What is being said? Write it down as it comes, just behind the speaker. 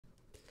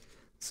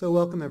So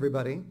welcome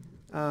everybody.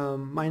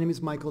 My name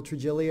is Michael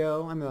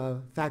Trigilio. I'm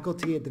a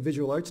faculty at the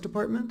Visual Arts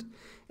Department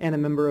and a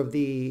member of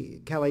the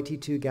Cal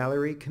IT2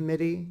 Gallery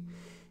Committee.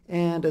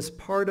 And as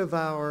part of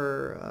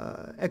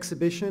our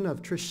exhibition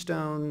of Trish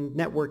Stone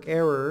Network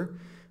Error,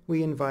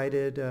 we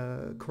invited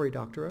Cory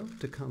Doctorow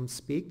to come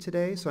speak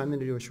today. So I'm going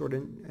to do a short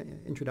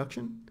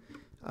introduction,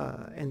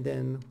 and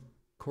then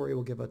Cory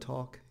will give a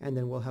talk, and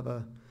then we'll have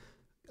an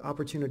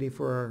opportunity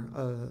for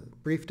a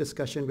brief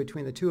discussion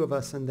between the two of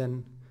us, and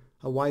then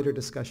a wider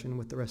discussion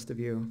with the rest of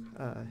you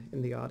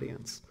in the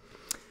audience.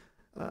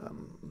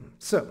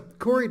 So,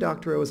 Cory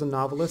Doctorow is a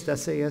novelist,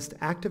 essayist,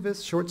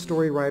 activist, short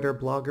story writer,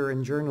 blogger,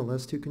 and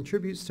journalist who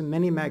contributes to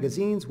many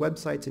magazines,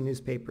 websites, and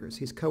newspapers.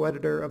 He's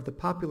co-editor of the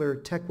popular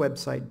tech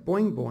website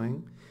Boing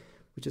Boing,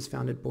 which is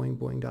found at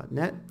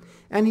boingboing.net,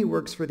 and he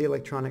works for the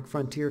Electronic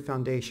Frontier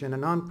Foundation, a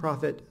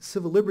nonprofit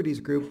civil liberties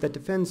group that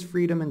defends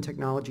freedom and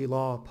technology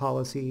law,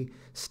 policy,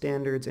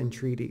 standards, and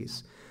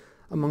treaties.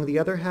 Among the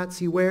other hats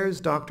he wears,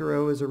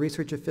 Doctorow is a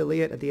research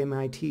affiliate at the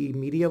MIT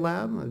Media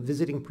Lab, a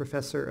visiting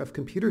professor of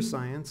computer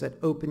science at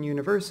Open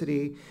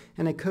University,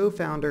 and a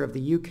co-founder of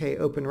the UK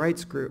Open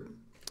Rights Group.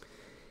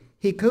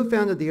 He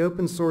co-founded the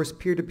open source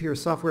peer-to-peer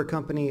software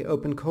company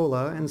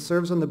OpenCola and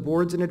serves on the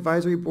boards and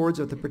advisory boards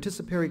of the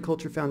Participatory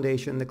Culture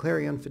Foundation, the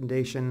Clarion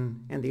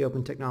Foundation, and the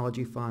Open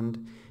Technology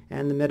Fund,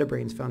 and the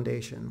MetaBrains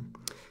Foundation.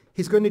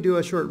 He's going to do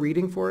a short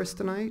reading for us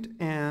tonight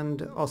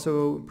and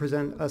also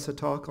present us a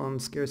talk on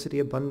scarcity,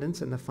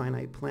 abundance, and the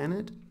finite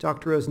planet.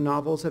 Doctorow's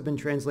novels have been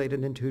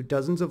translated into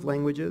dozens of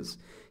languages.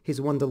 He's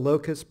won the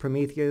Locust,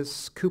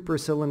 Prometheus, Cooper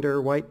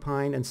Cylinder, White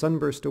Pine, and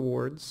Sunburst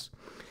Awards.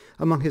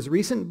 Among his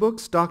recent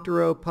books,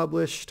 Cory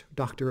published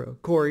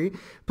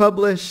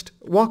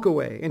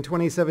WALKAWAY in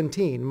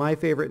 2017, my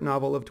favorite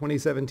novel of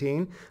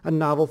 2017, a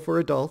novel for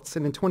adults.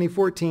 And in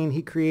 2014,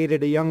 he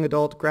created a young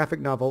adult graphic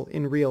novel,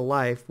 In Real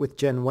Life, with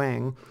Jen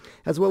Wang,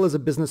 as well as a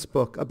business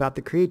book about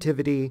the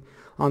creativity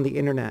on the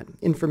internet.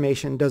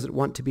 Information doesn't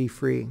want to be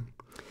free.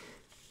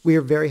 We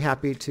are very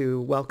happy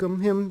to welcome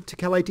him to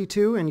Cal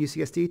IT2 and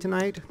UCSD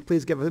tonight.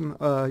 Please give him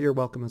your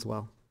welcome as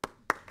well.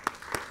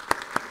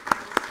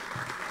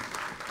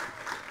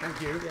 Thank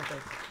you. Yeah,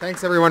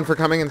 thanks everyone for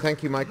coming, and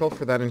thank you, Michael,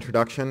 for that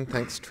introduction.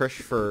 Thanks, Trish,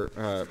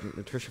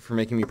 for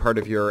making me part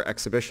of your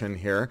exhibition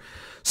here.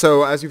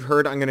 So, as you've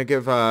heard, I'm going to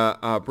give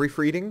a brief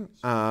reading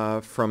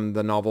from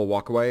the novel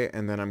WALKAWAY,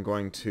 and then I'm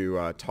going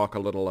to talk a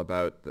little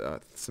about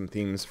some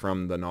themes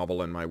from the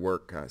novel and my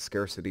work,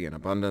 Scarcity and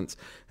Abundance,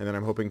 and then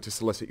I'm hoping to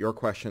solicit your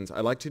questions.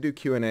 I like to do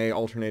Q&A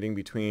alternating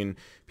between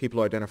people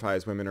who identify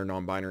as women or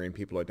non-binary and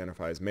people who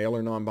identify as male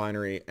or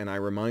non-binary, and I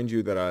remind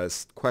you that a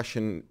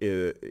question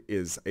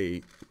is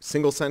a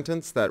single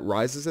sentence that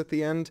rises at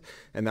the end,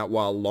 and that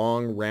while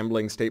long,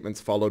 rambling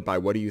statements followed by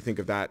what do you think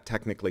of that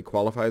technically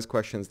qualify as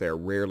questions, they are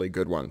rarely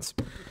good ones.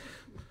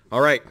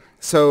 All right,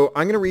 so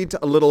I'm going to read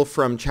a little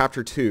from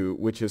chapter 2,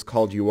 which is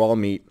called You All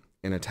Meet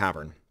in a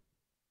Tavern.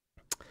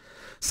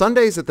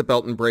 Sundays at the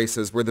Belt and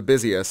Braces were the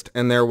busiest,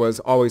 and there was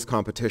always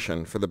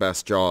competition for the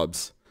best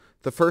jobs.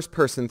 The first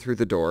person through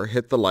the door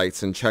hit the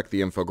lights and checked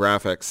the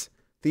infographics.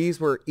 These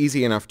were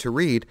easy enough to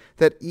read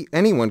that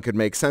anyone could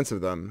make sense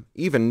of them,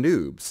 even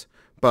noobs.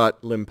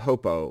 But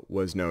Limpopo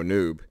was no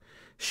noob.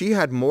 She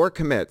had more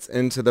commits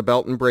into the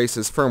Belt and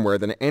Braces firmware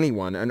than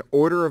anyone, an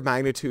order of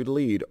magnitude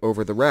lead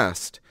over the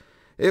rest.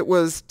 It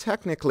was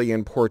technically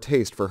in poor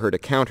taste for her to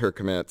count her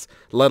commits,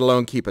 let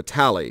alone keep a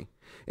tally.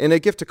 In a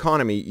gift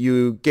economy,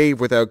 you gave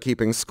without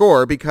keeping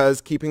score because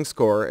keeping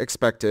score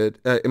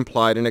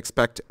implied an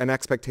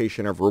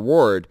expectation of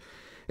reward.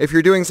 If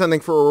you're doing something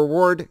for a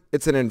reward,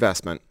 it's an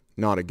investment,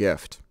 not a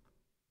gift.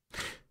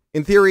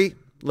 In theory,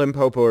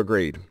 Limpopo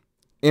agreed.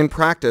 In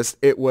practice,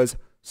 it was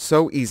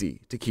so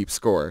easy to keep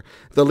score.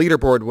 The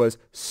leaderboard was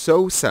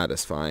so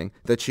satisfying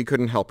that she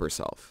couldn't help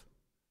herself.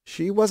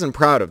 She wasn't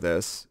proud of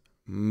this,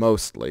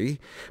 mostly,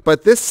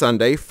 but this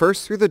Sunday,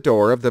 first through the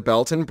door of the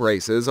Belt and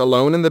Braces,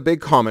 alone in the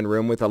big common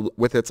room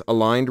with its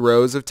aligned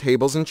rows of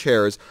tables and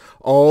chairs,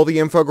 all the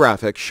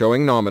infographics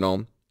showing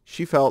nominal,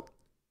 she felt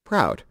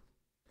proud.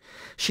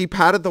 She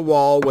patted the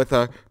wall with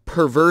a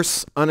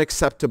perverse,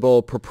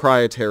 unacceptable,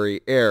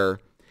 proprietary air.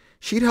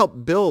 She'd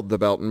helped build the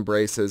Belt and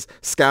Braces,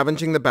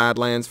 scavenging the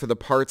Badlands for the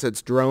parts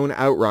its drone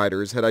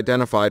outriders had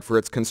identified for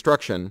its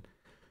construction.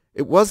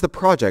 It was the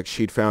project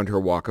she'd found her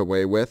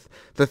WALKAWAY with,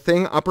 the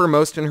thing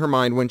uppermost in her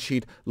mind when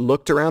she'd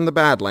looked around the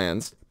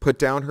Badlands, put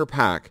down her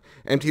pack,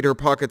 emptied her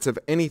pockets of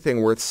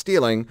anything worth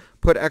stealing,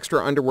 put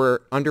extra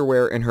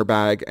underwear in her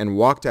bag, and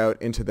walked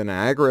out into the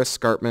Niagara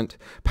Escarpment,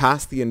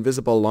 past the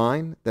invisible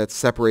line that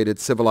separated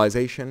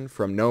civilization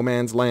from no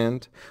man's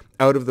land,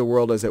 out of the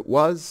world as it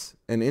was,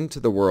 and into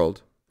the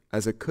world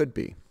as it could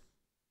be.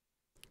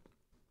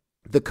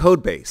 The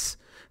code base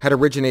had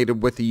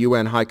originated with the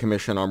UN High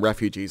Commission on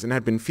Refugees and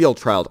had been field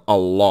trialed a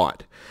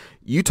lot.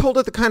 You told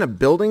it the kind of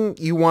building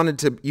you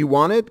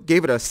wanted,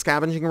 gave it a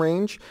scavenging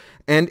range,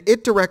 and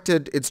it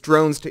directed its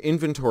drones to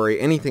inventory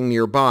anything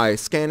nearby,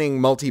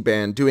 scanning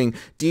multiband, doing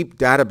deep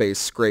database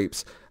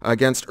scrapes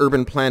against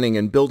urban planning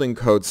and building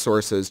code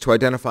sources to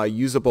identify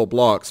usable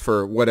blocks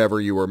for whatever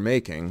you were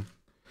making.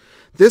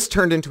 This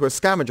turned into a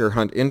scavenger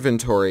hunt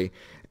inventory,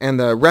 and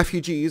the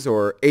refugees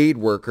or aid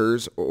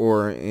workers,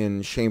 or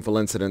in shameful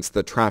incidents,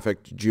 the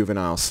trafficked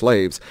juvenile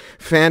slaves,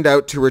 fanned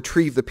out to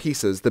retrieve the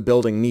pieces the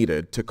building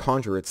needed to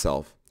conjure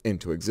itself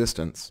into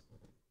existence.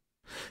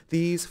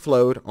 These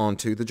flowed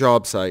onto the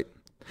job site.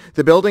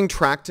 The building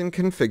tracked and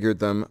configured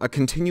them, a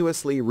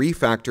continuously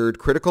refactored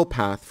critical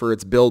path for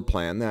its build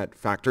plan that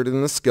factored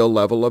in the skill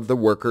level of the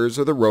workers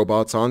or the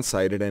robots on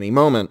site at any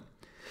moment.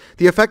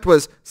 The effect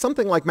was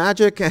something like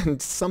magic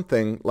and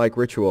something like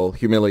ritual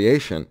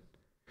humiliation.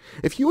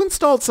 If you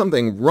installed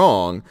something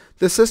wrong,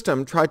 the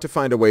system tried to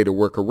find a way to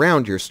work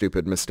around your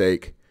stupid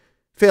mistake.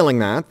 Failing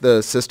that,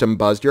 the system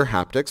buzzed your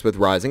haptics with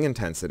rising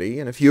intensity,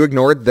 and if you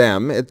ignored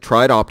them, it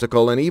tried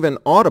optical and even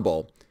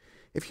audible.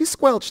 If you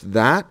squelched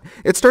that,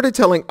 it started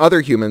telling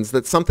other humans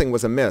that something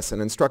was amiss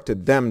and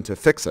instructed them to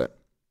fix it.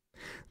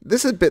 There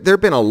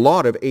have been a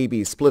lot of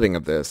A/B splitting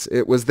of this.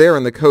 It was there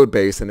in the code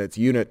base and its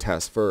unit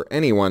tests for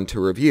anyone to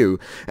review.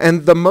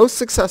 And the most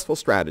successful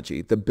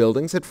strategy the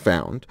buildings had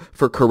found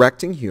for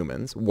correcting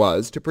humans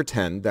was to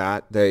pretend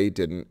that they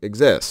didn't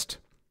exist.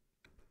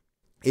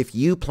 If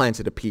you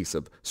planted a piece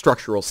of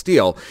structural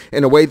steel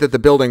in a way that the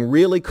building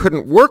really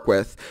couldn't work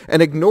with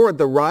and ignored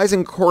the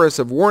rising chorus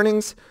of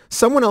warnings,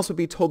 someone else would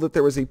be told that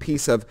there was a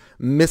piece of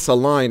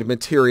misaligned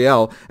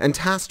material and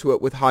tasked to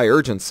it with high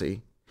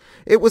urgency.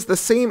 It was the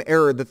same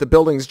error that the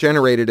buildings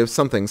generated if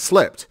something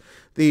slipped.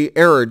 The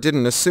error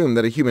didn't assume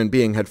that a human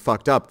being had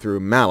fucked up through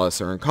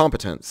malice or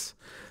incompetence.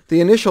 The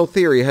initial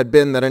theory had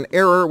been that an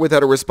error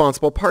without a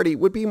responsible party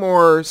would be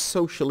more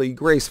socially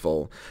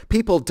graceful.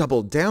 People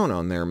doubled down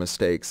on their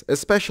mistakes,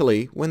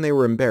 especially when they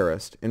were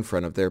embarrassed in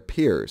front of their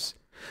peers.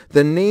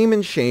 The name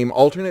and shame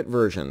alternate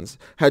versions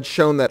had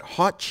shown that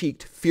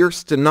hot-cheeked,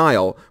 fierce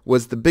denial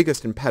was the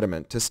biggest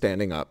impediment to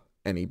standing up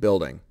any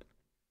building.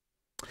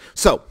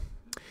 So,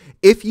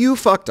 if you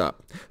fucked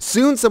up,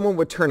 soon someone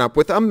would turn up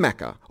with a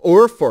mecha,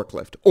 or a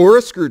forklift, or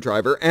a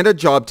screwdriver, and a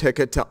job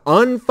ticket to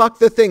unfuck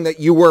the thing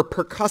that you were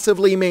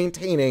percussively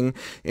maintaining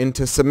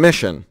into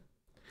submission.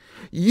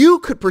 You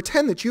could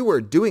pretend that you were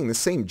doing the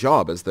same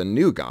job as the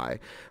new guy,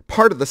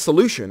 part of the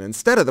solution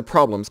instead of the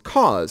problem's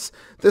cause.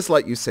 This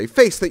let you save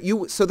face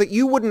so that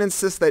you wouldn't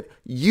insist that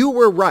you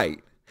were right,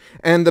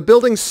 and the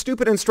building's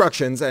stupid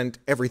instructions and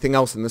everything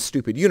else in the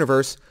stupid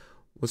universe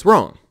was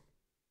wrong.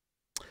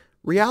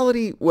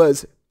 Reality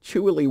was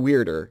chewily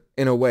weirder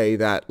in a way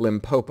that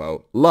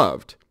Limpopo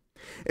loved.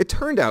 It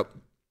turned out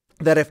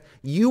that if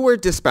you were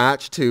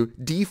dispatched to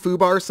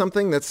defoobar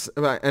something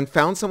and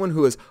found someone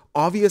who is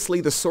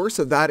obviously the source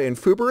of that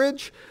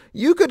infoobarage,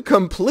 you could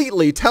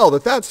completely tell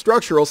that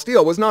structural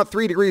steel was not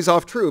 3 degrees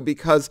off true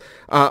because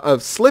of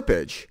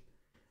slippage.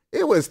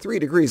 It was 3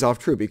 degrees off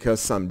true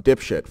because some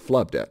dipshit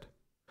flubbed it.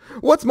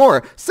 What's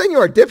more,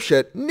 Senor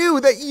Dipshit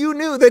knew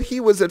that he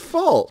was at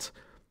fault.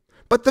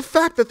 But the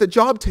fact that the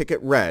job ticket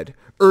read,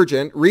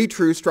 urgent,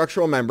 retrue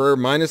structural member,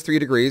 minus 3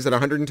 degrees at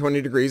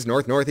 120 degrees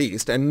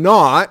north-northeast, and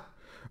not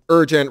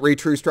urgent,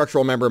 retrue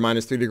structural member,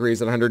 minus 3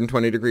 degrees at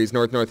 120 degrees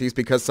north-northeast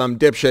because some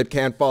dipshit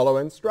can't follow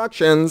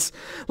instructions,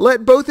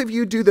 let both of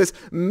you do this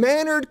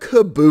mannered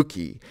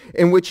kabuki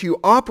in which you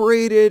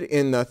operated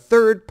in the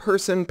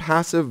third-person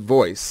passive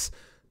voice.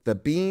 The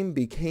beam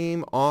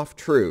became off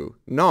true,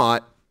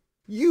 not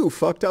you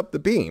fucked up the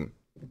beam.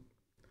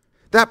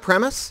 That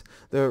premise,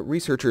 the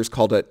researchers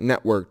called it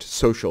networked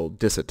social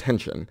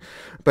disattention,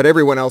 but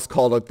everyone else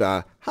called it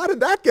the how did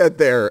that get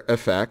there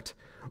effect,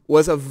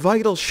 was a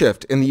vital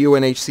shift in the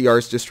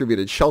UNHCR's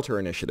distributed shelter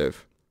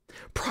initiative.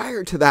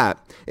 Prior to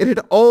that, it had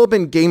all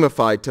been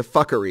gamified to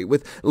fuckery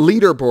with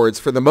leaderboards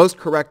for the most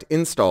correct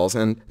installs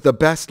and the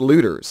best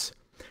looters.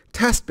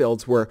 Test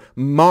builds were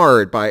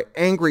marred by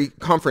angry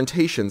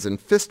confrontations and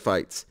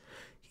fistfights.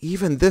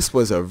 Even this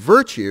was a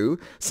virtue,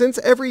 since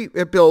every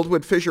build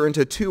would fissure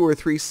into 2 or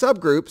 3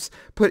 subgroups,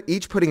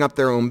 each putting up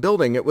their own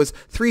building. It was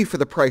 3 for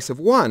the price of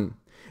 1.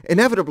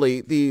 Inevitably,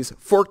 these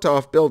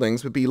forked-off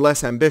buildings would be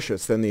less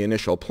ambitious than the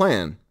initial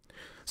plan.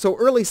 So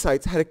early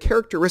sites had a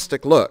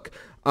characteristic look,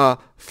 a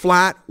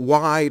flat,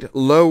 wide,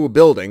 low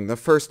building, the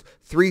first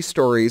 3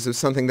 stories of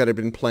something that had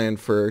been planned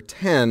for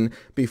 10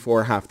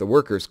 before half the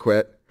workers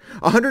quit.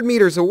 100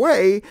 meters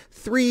away,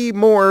 3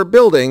 more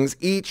buildings,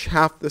 each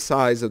half the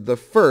size of the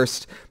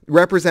first,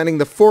 representing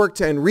the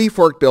forked and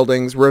reforked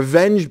buildings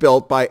revenge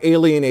built by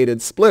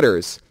alienated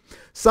splitters.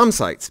 Some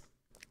sites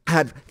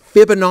had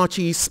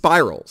Fibonacci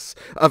spirals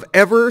of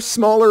ever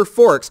smaller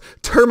forks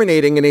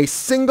terminating in a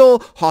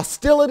single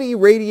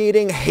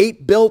hostility-radiating,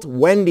 hate-built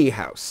Wendy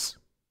house.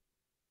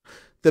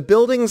 The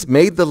buildings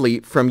made the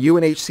leap from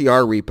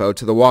UNHCR repo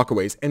to the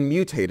walkaways and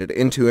mutated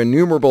into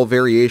innumerable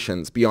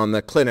variations beyond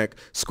the clinic,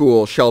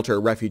 school, shelter,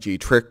 refugee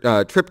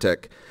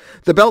triptych.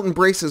 The belt and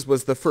braces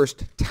was the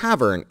first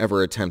tavern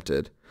ever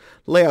attempted.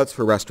 Layouts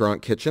for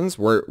restaurant kitchens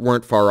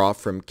weren't far off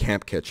from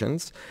camp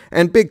kitchens,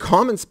 and big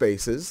common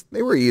spaces,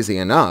 they were easy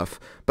enough,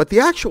 but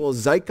the actual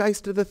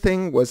zeitgeist of the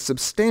thing was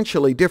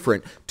substantially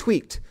different,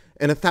 tweaked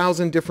in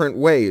 1,000 different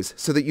ways,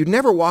 so that you'd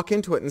never walk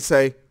into it and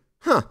say,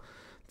 huh,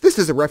 this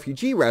is a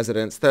refugee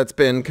residence that's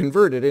been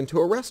converted into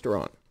a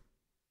restaurant.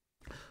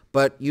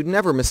 But you'd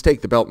never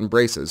mistake the Belt and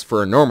Braces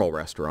for a normal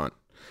restaurant.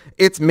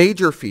 Its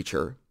major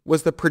feature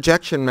was the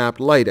projection-mapped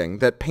lighting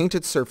that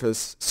painted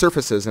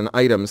surfaces and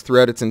items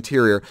throughout its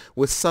interior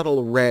with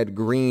subtle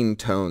red-green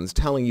tones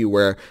telling you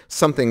where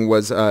something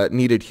was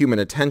needed human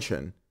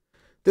attention.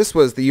 This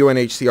was the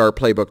UNHCR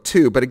playbook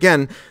too, but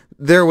again,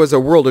 there was a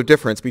world of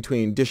difference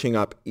between dishing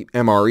up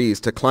MREs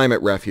to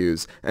climate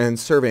refuse and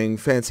serving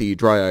fancy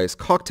dry ice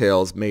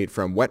cocktails made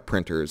from wet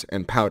printers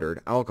and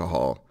powdered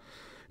alcohol.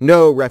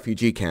 No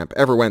refugee camp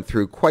ever went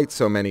through quite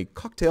so many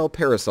cocktail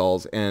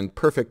parasols and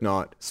perfect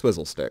knot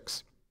swizzle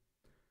sticks.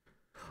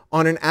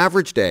 On an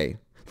average day,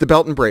 the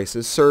Belt and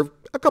Braces served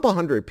a couple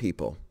hundred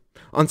people.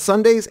 On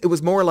Sundays, it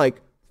was more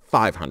like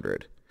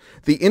 500.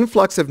 The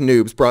influx of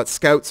noobs brought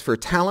scouts for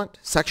talent,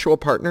 sexual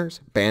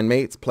partners,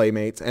 bandmates,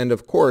 playmates, and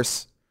of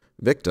course,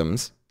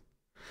 victims.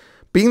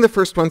 Being the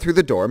first one through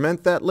the door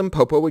meant that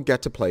Limpopo would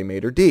get to play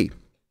mate or D.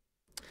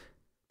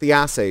 The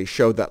assay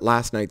showed that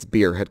last night's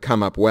beer had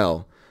come up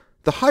well.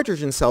 The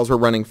hydrogen cells were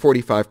running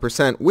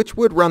 45%, which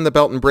would run the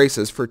Belt and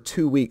Braces for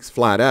 2 weeks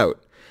flat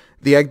out.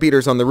 The egg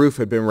beaters on the roof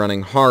had been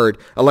running hard,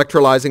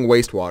 electrolyzing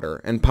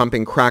wastewater and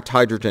pumping cracked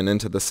hydrogen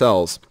into the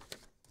cells.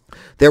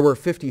 There were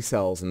 50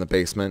 cells in the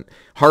basement,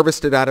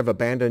 harvested out of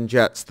abandoned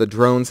jets the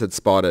drones had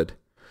spotted.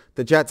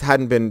 The jets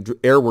hadn't been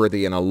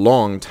airworthy in a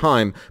long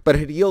time, but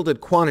had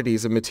yielded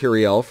quantities of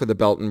material for the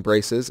Belt and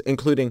Braces,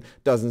 including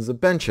dozens of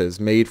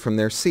benches made from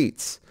their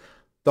seats.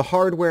 The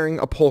hard-wearing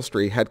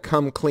upholstery had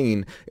come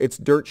clean, its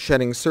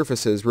dirt-shedding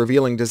surfaces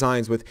revealing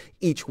designs with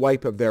each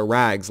wipe of their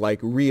rags like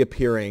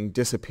reappearing,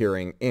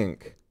 disappearing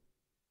ink.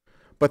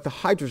 But the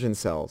hydrogen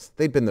cells,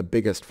 they'd been the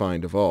biggest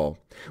find of all.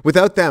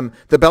 Without them,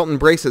 the Belt and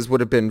Braces would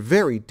have been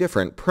very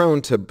different,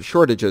 prone to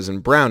shortages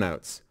and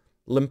brownouts.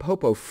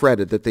 Limpopo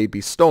fretted that they'd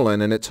be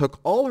stolen, and it took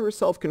all her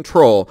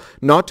self-control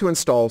not to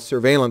install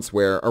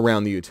surveillanceware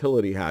around the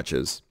utility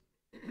hatches.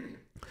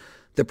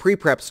 The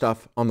pre-prep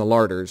stuff on the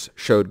larders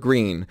showed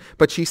green,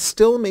 but she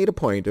still made a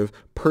point of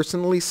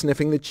personally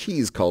sniffing the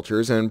cheese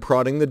cultures and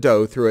prodding the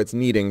dough through its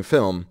kneading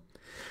film.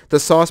 The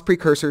sauce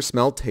precursor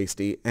smelled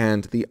tasty,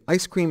 and the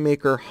ice cream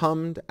maker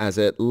hummed as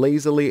it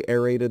lazily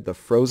aerated the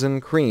frozen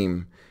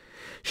cream.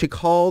 She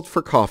called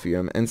for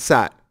coffeeum and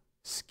sat,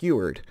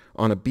 skewered,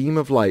 on a beam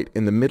of light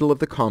in the middle of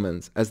the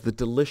commons as the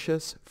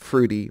delicious,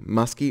 fruity,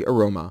 musky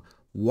aroma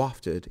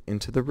wafted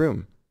into the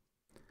room.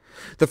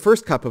 The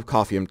first cup of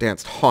coffeeum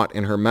danced hot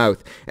in her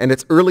mouth, and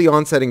its early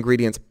onset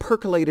ingredients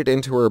percolated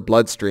into her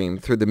bloodstream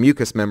through the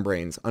mucous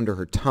membranes under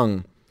her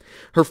tongue.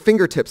 Her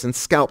fingertips and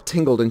scalp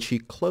tingled, and she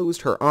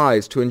closed her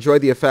eyes to enjoy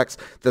the effects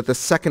that the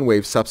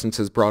second-wave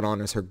substances brought on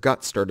as her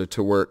gut started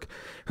to work.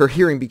 Her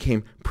hearing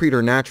became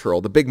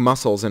preternatural. The big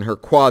muscles in her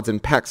quads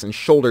and pecs and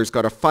shoulders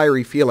got a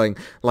fiery feeling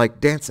like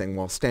dancing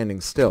while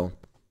standing still.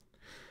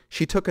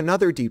 She took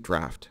another deep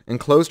draught and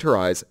closed her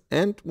eyes,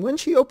 and when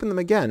she opened them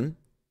again,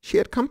 she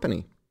had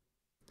company.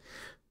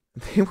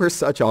 They were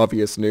such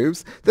obvious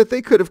noobs that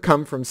they could have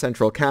come from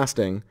Central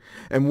Casting.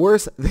 And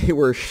worse, they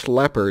were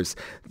schleppers.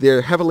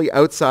 Their heavily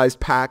outsized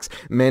packs,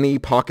 many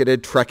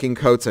pocketed trekking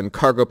coats and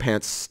cargo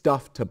pants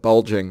stuffed to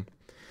bulging.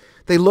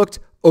 They looked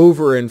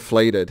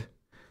overinflated.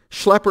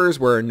 Schleppers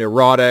were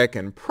neurotic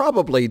and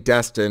probably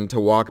destined to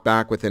walk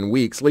back within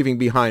weeks, leaving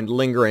behind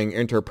lingering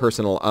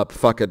interpersonal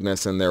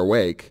upfuckedness in their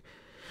wake.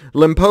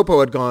 Limpopo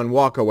had gone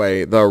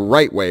WALKAWAY the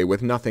right way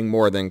with nothing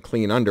more than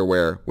clean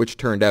underwear, which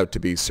turned out to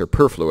be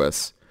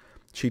superfluous.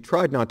 She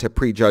tried not to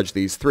prejudge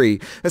these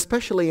three,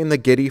 especially in the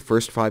giddy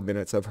first 5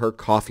 minutes of her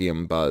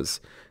coffeeum buzz.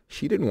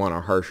 She didn't want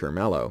a harsher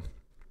mellow.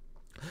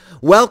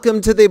 "Welcome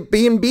to the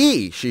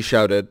B&B," she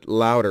shouted,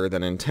 louder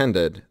than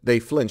intended. They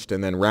flinched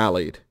and then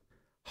rallied.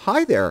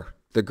 "Hi there,"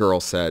 the girl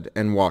said,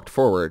 and walked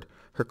forward.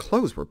 Her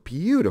clothes were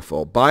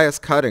beautiful, bias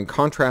cut and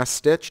contrast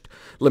stitched.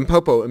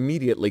 Limpopo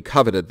immediately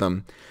coveted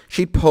them.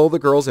 She'd pull the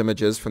girl's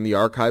images from the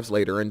archives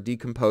later and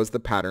decompose the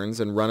patterns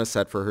and run a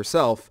set for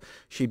herself.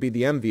 She'd be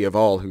the envy of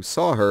all who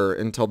saw her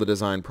until the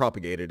design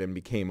propagated and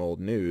became old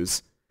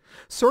news.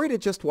 "Sorry to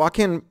just walk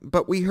in,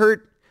 but we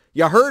heard—"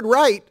 "You heard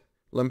right!"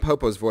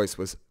 Limpopo's voice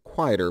was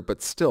quieter,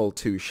 but still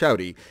too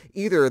shouty.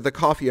 Either the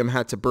coffeeum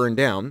had to burn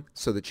down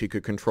so that she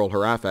could control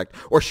her affect,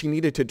 or she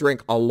needed to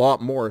drink a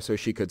lot more so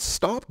she could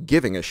stop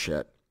giving a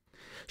shit.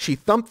 She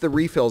thumped the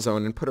refill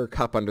zone and put her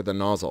cup under the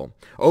nozzle.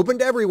 "Open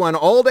to everyone,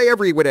 all day,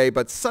 every day,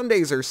 but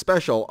Sundays are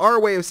special. Our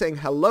way of saying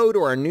hello to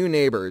our new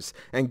neighbors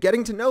and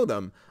getting to know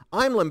them.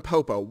 I'm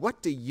Limpopo.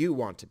 What do you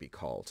want to be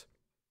called?"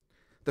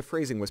 The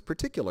phrasing was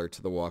particular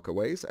to the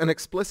WALKAWAYs, an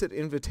explicit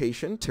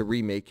invitation to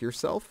remake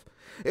yourself.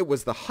 It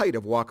was the height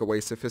of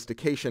WALKAWAY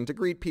sophistication to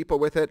greet people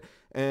with it,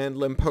 and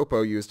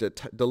Limpopo used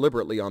it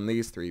deliberately on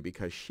these three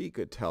because she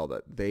could tell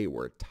that they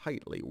were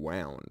tightly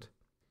wound.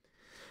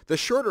 The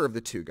shorter of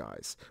the two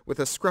guys, with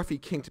a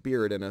scruffy kinked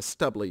beard and a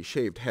stubbly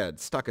shaved head,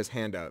 stuck his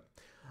hand out.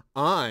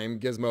 "I'm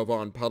Gizmo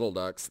Von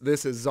Puddleducks.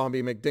 This is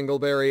Zombie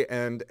McDingleberry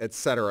and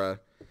etc."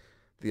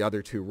 The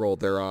other two rolled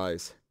their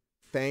eyes.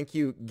 "Thank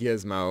you,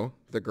 Gizmo,"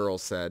 the girl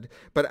said,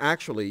 "but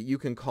actually you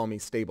can call me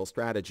Stable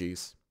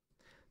Strategies."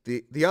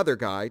 The other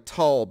guy,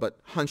 tall but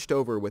hunched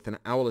over with an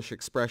owlish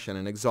expression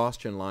and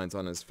exhaustion lines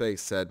on his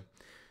face, said,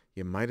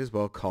 "You might as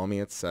well call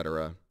me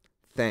etc.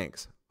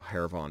 Thanks,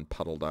 Herr von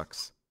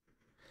Puddleducks."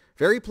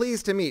 "Very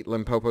pleased to meet,"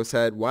 Limpopo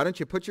said. "Why don't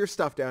you put your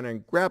stuff down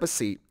and grab a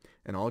seat,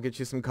 and I'll get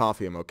you some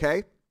coffee,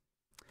 okay?"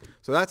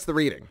 So that's the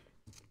reading.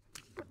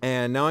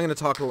 And now I'm going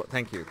to talk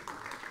thank you.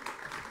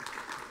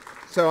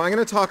 So I'm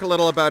going to talk a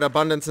little about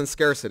abundance and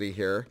scarcity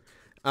here.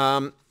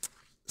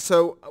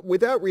 So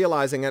without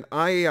realizing it,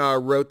 I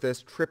wrote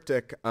this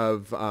triptych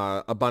of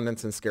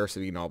abundance and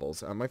scarcity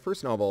novels. My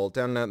first novel,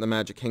 Down and Out in the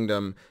Magic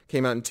Kingdom,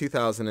 came out in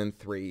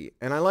 2003.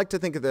 And I like to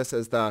think of this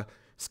as the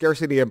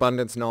scarcity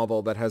abundance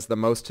novel that has the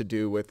most to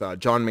do with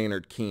John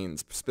Maynard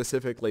Keynes,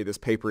 specifically this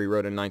paper he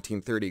wrote in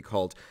 1930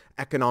 called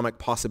Economic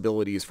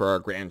Possibilities for Our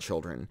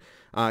Grandchildren.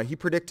 He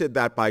predicted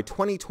that by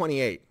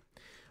 2028,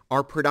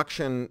 our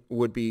production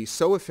would be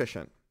so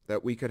efficient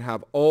that we could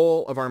have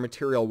all of our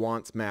material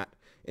wants met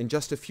in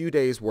just a few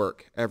days'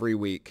 work every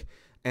week,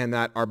 and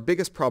that our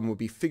biggest problem would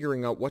be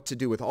figuring out what to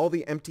do with all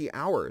the empty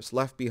hours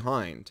left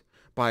behind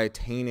by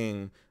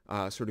attaining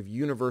sort of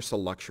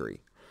universal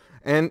luxury.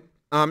 And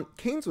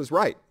Keynes was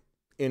right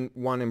in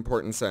one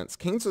important sense.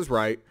 Keynes was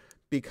right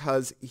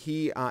because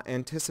he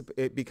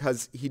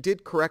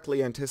did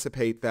correctly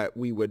anticipate that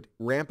we would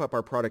ramp up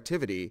our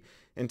productivity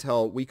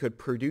until we could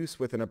produce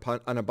with an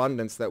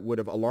abundance that would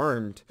have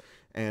alarmed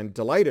and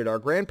delighted our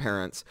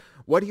grandparents.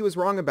 What he was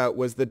wrong about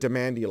was the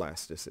demand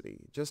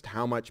elasticity, just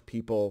how much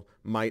people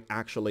might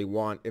actually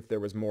want if there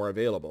was more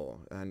available,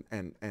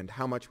 and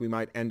how much we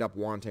might end up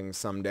wanting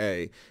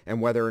someday,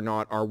 and whether or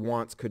not our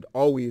wants could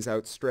always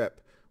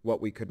outstrip what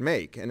we could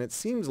make. And it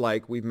seems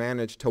like we've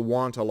managed to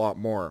want a lot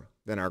more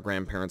than our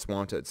grandparents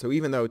wanted. So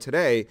even though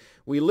today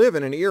we live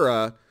in an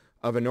era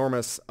of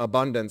enormous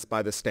abundance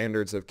by the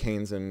standards of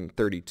Keynes in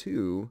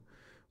 32,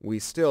 we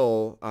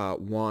still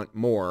want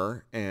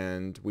more,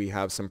 and we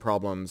have some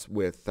problems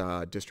with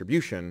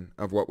distribution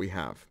of what we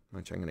have,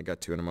 which I'm going to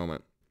get to in a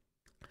moment.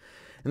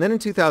 And then in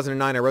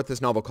 2009, I wrote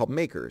this novel called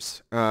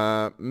Makers.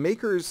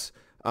 Makers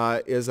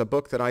is a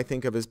book that I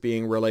think of as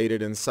being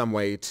related in some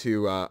way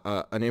to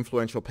an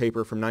influential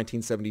paper from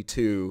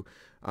 1972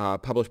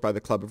 published by the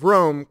Club of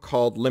Rome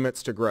called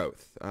Limits to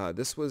Growth.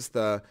 This was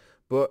the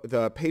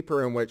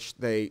paper in which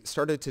they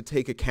started to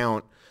take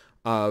account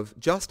of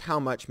just how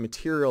much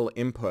material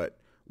input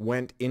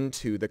went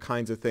into the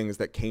kinds of things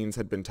that Keynes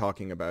had been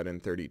talking about in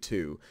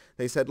 32.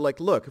 They said,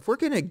 like, look, if we're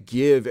going to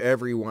give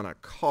everyone a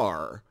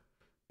car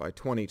by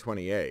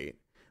 2028,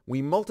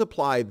 we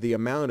multiplied the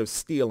amount of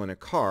steel in a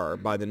car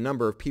by the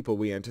number of people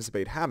we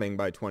anticipate having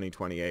by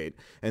 2028,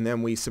 and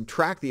then we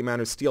subtract the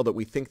amount of steel that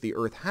we think the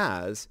Earth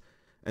has,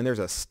 and there's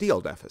a steel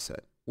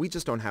deficit. We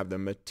just don't have the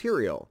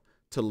material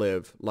to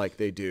live like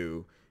they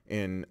do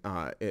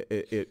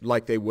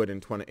like they would in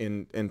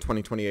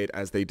 2028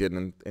 as they did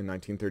in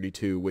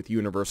 1932 with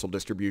universal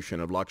distribution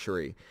of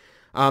luxury.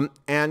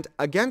 And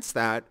against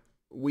that,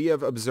 we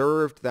have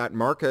observed that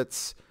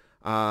markets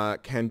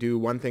can do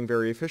one thing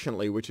very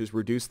efficiently, which is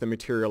reduce the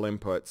material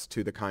inputs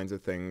to the kinds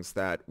of things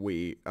that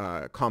we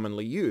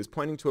commonly use,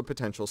 pointing to a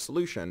potential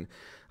solution.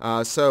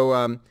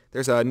 So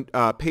there's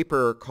a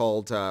paper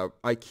called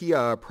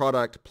IKEA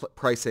Product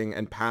Pricing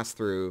and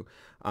Pass-Through,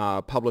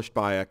 published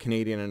by a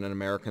Canadian and an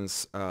American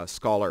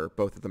scholar,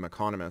 both of them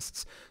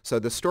economists. So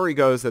the story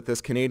goes that this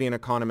Canadian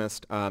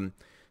economist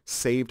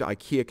saved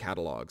IKEA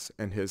catalogs,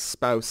 and his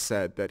spouse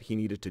said that he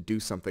needed to do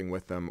something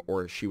with them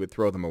or she would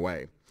throw them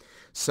away.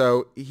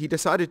 So he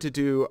decided to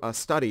do a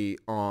study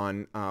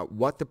on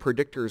what the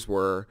predictors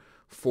were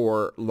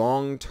for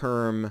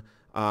long-term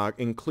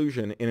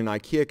inclusion in an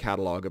IKEA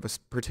catalog of a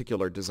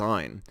particular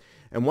design.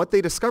 And what they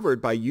discovered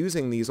by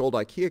using these old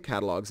IKEA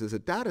catalogs as a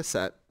data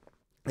set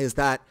is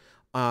that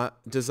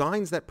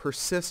designs that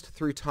persist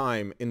through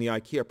time in the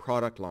IKEA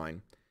product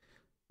line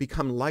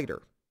become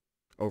lighter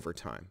over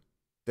time.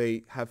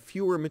 They have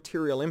fewer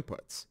material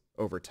inputs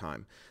over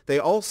time. They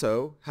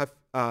also have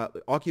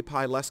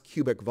occupy less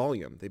cubic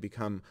volume. They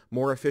become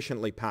more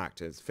efficiently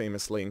packed, as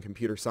famously in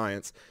computer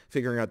science,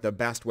 figuring out the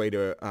best way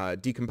to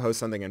decompose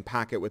something and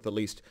pack it with the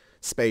least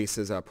space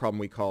is a problem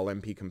we call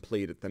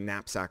NP-complete. It's the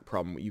knapsack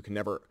problem. You can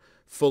never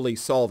fully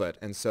solve it.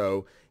 And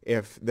so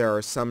if there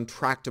are some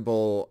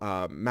tractable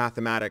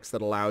mathematics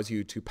that allows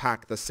you to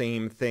pack the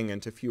same thing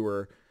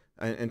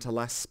into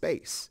less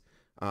space,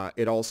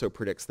 it also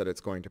predicts that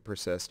it's going to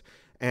persist.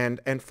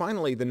 And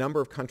finally, the number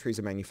of countries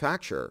of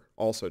manufacture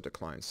also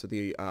declines. So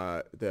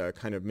the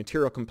kind of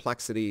material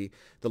complexity,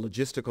 the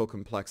logistical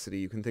complexity,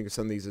 you can think of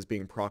some of these as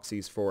being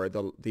proxies for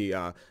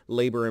the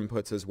labor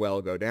inputs as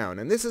well, go down.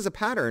 And this is a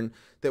pattern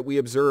that we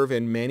observe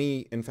in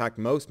many, in fact,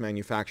 most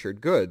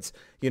manufactured goods.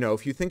 You know,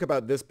 if you think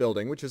about this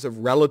building, which is of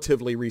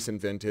relatively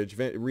recent vintage,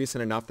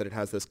 recent enough that it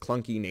has this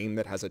clunky name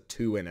that has a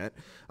 2 in it,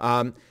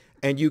 and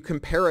you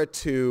compare it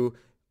to,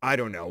 I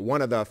don't know,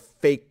 one of the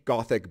fake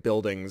Gothic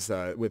buildings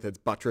with its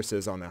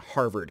buttresses on the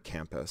Harvard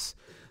campus,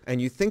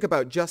 and you think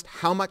about just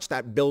how much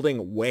that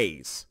building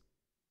weighs,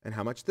 and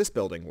how much this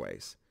building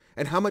weighs,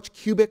 and how much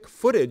cubic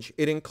footage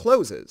it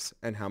encloses,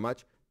 and how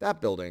much that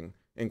building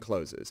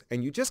encloses,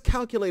 and you just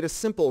calculate a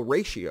simple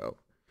ratio,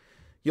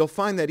 you'll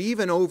find that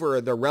even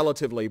over the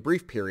relatively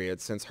brief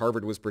period since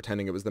Harvard was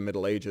pretending it was the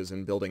Middle Ages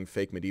and building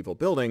fake medieval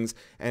buildings,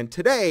 and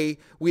today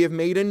we have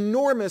made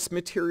enormous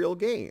material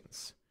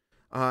gains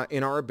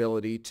in our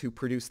ability to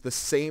produce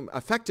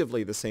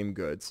effectively the same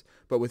goods,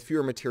 but with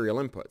fewer material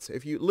inputs.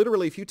 If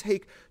you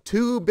take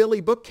two Billy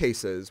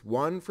bookcases,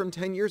 one from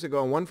 10 years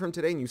ago and one from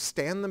today, and you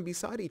stand them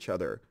beside each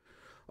other,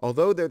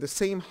 although they're the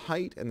same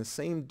height and the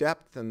same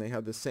depth and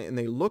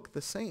they look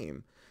the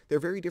same, they're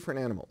very different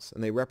animals,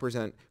 and they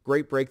represent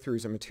great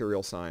breakthroughs in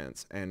material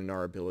science and in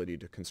our ability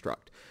to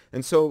construct.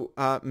 And so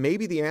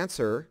maybe the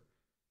answer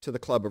to the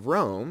Club of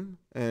Rome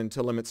and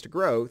to limits to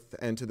growth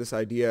and to this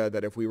idea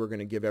that if we were going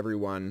to give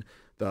everyone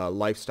the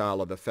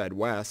lifestyle of the Fed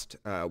West,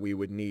 we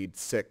would need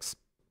 6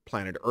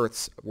 planet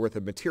Earth's worth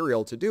of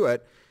material to do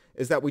it,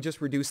 is that we just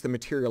reduce the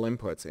material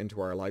inputs into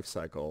our life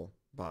cycle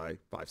by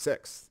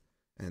 5/6,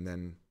 and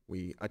then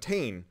we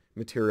attain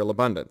material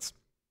abundance.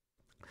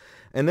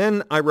 And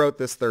then I wrote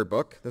this third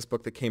book, this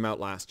book that came out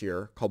last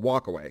year, called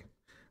WALKAWAY.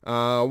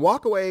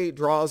 WALKAWAY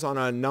draws on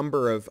a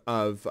number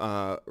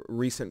of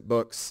recent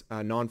books,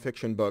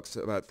 nonfiction books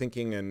about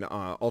thinking in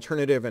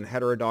alternative and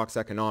heterodox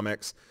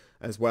economics,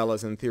 as well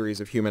as in theories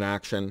of human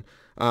action.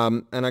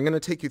 And I'm going to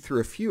take you through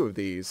a few of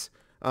these.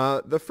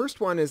 The first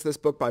one is this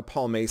book by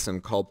Paul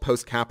Mason called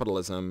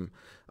Post-Capitalism.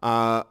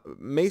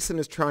 Mason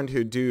is trying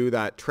to do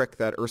that trick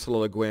that Ursula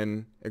Le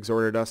Guin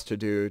exhorted us to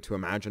do, to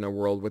imagine a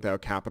world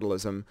without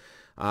capitalism,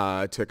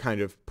 to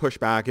kind of push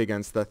back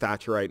against the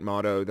Thatcherite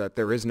motto that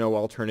there is no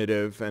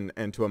alternative,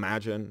 and to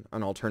imagine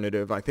an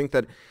alternative. I think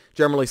that,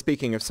 generally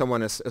speaking, if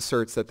someone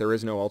asserts that there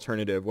is no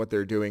alternative, what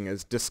they're doing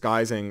is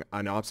disguising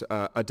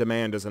a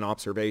demand as an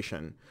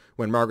observation.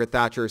 When Margaret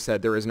Thatcher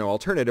said there is no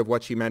alternative,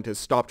 what she meant is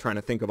stop trying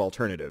to think of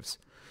alternatives.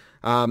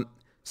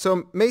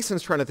 So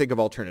Mason's trying to think of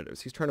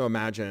alternatives. He's trying to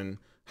imagine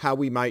how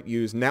we might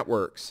use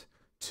networks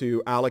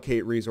to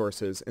allocate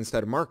resources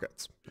instead of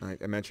markets.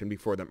 I mentioned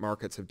before that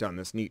markets have done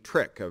this neat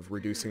trick of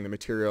reducing the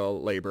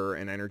material, labor,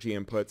 and energy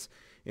inputs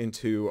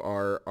into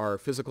our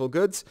physical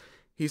goods.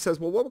 He says,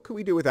 well, what could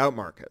we do without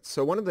markets?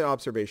 So one of the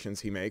observations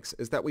he makes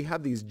is that we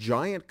have these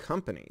giant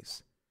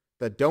companies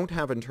that don't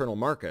have internal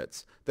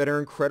markets that are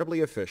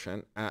incredibly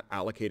efficient at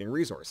allocating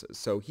resources.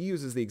 So he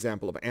uses the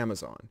example of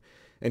Amazon,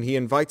 and he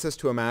invites us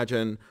to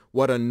imagine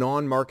what a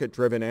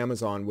non-market-driven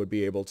Amazon would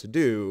be able to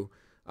do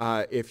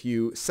if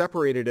you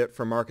separated it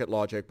from market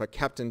logic but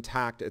kept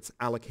intact its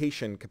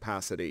allocation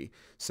capacity.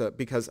 So,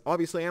 because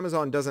obviously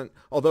Amazon doesn't,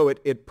 although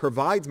it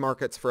provides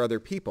markets for other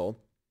people,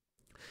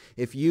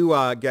 if you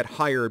get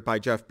hired by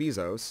Jeff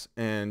Bezos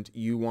and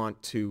you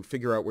want to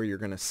figure out where you're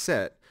going to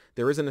sit,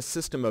 there isn't a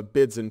system of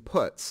bids and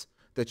puts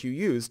that you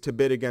use to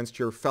bid against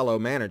your fellow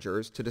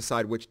managers to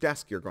decide which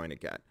desk you're going to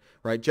get,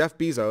 right? Jeff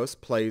Bezos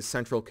plays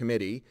central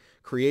committee,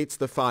 creates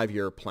the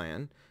 5-year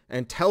plan,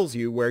 and tells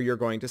you where you're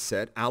going to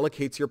sit,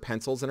 allocates your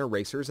pencils and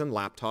erasers and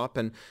laptop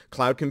and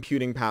cloud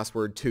computing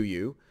password to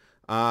you,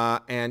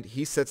 and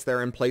he sits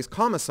there and plays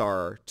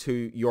commissar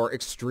to your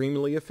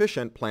extremely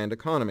efficient planned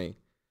economy.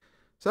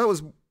 So that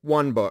was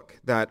one book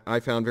that I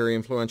found very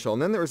influential.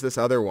 And then there was this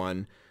other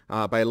one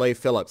by Leigh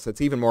Phillips that's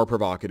even more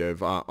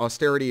provocative,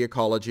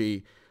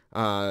 Austerity-Ecology,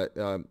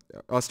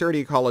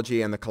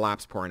 Austerity-Ecology and the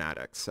Collapse Porn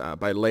Addicts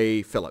by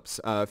Leigh Phillips.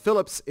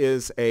 Phillips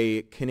is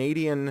a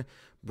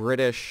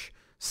Canadian-British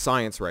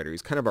science writer.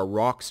 He's kind of a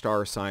rock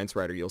star science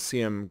writer. You'll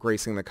see him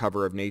gracing the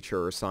cover of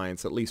Nature or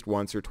Science at least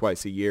once or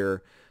twice a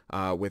year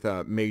with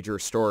a major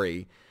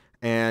story.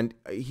 And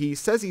he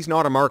says he's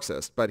not a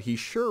Marxist, but he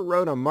sure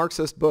wrote a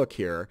Marxist book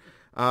here.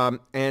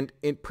 And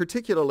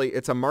particularly,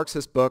 it's a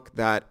Marxist book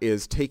that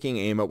is taking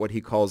aim at what he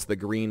calls the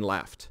green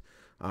left.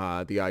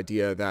 The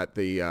idea that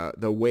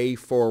the way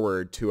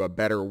forward to a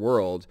better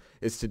world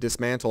is to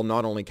dismantle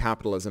not only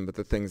capitalism, but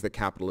the things that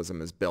capitalism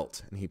has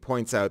built. And he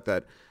points out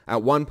that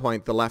at one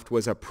point, the left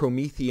was a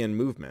Promethean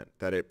movement,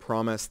 that it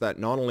promised that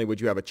not only would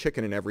you have a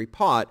chicken in every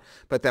pot,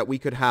 but that we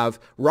could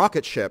have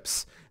rocket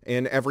ships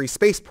in every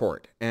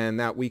spaceport, and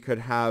that we could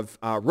have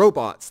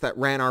robots that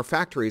ran our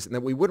factories, and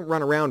that we wouldn't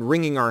run around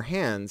wringing our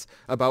hands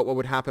about what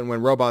would happen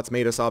when robots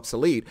made us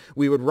obsolete.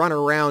 We would run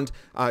around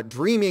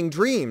dreaming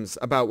dreams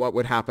about what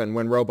would happen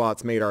when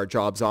robots made our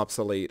jobs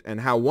obsolete,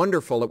 and how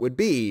wonderful it would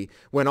be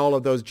when all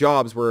of those jobs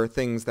were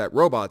things that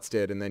robots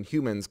did, and then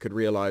humans could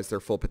realize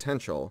their full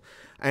potential.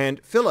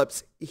 And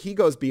Phillips, he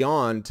goes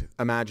beyond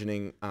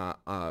imagining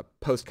a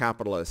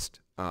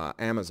post-capitalist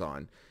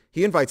Amazon.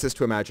 He invites us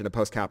to imagine a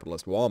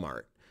post-capitalist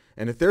Walmart.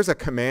 And if there's a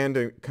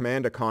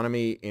command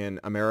economy in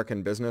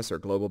American business or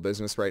global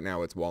business right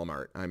now, it's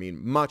Walmart. I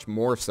mean, much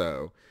more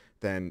so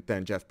than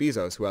Jeff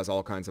Bezos, who has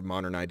all kinds of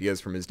modern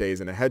ideas from his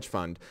days in a hedge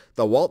fund.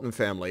 The Walton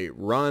family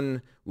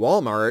run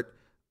Walmart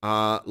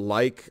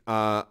like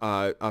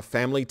a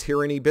family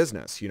tyranny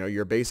business, you know,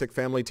 your basic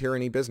family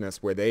tyranny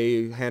business where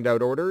they hand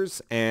out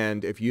orders,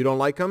 and if you don't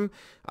like them,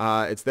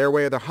 it's their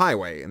way or the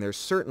highway. And there's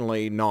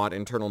certainly not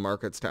internal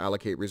markets to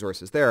allocate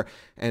resources there.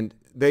 And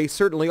they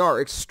certainly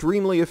are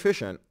extremely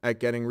efficient at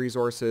getting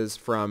resources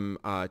from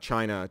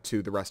China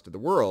to the rest of the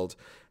world.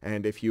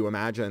 And if you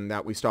imagine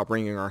that we stop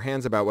wringing our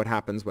hands about what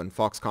happens when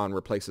Foxconn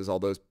replaces all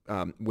those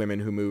women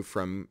who move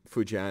from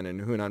Fujian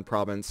and Hunan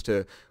province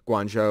to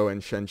Guangzhou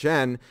and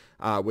Shenzhen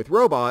with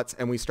robots,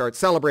 and we start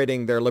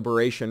celebrating their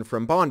liberation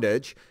from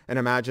bondage, and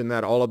imagine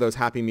that all of those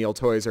Happy Meal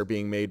toys are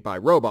being made by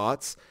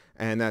robots,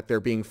 and that they're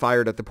being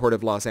fired at the Port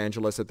of Los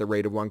Angeles at the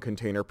rate of 1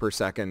 container per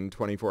second,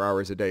 24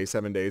 hours a day,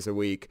 7 days a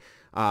week,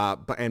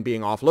 and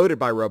being offloaded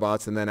by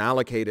robots and then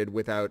allocated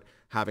without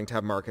having to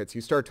have markets. You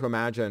start to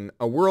imagine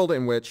a world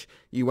in which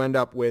you end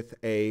up with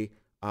a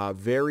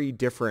very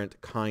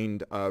different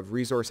kind of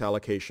resource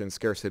allocation,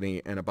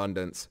 scarcity, and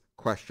abundance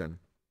question.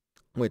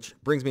 Which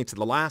brings me to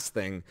the last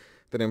thing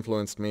that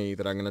influenced me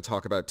that I'm going to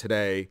talk about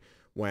today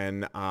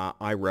when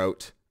I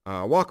wrote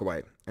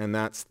WALKAWAY. And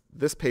that's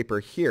this paper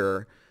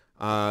here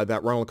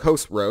that Ronald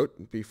Coase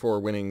wrote before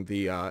winning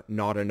the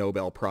not a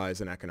Nobel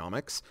Prize in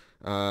economics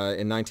in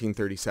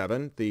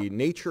 1937, The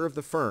Nature of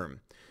the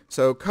Firm.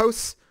 So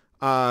Coase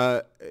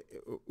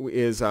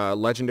is a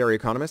legendary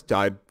economist,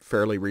 died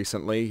fairly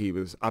recently. He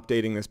was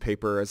updating this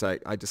paper, as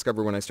I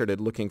discovered when I started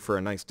looking for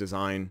a nice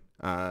design,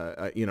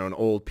 an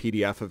old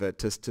PDF of it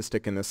to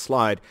stick in this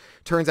slide.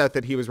 Turns out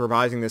that he was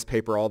revising this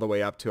paper all the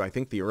way up to, I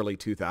think, the early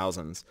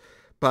 2000s.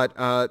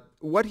 But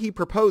what he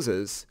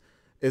proposes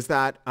is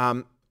that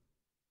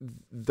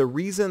the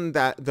reason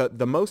that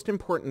the most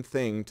important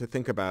thing to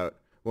think about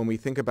when we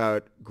think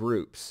about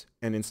groups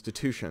and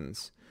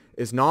institutions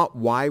is not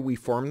why we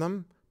form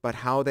them, but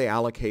how they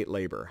allocate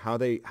labor, how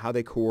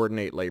they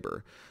coordinate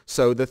labor.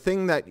 So the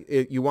thing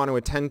that you want to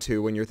attend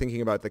to when you're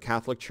thinking about the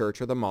Catholic Church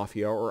or the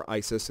Mafia or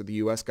ISIS or the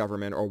US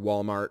government or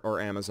Walmart or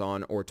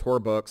Amazon or Tor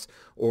Books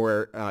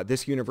or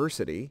this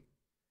university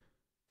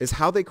is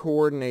how they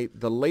coordinate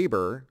the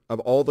labor of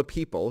all the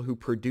people who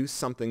produce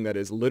something that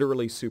is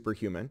literally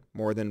superhuman,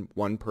 more than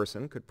one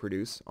person could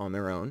produce on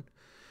their own,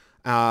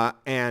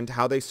 and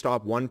how they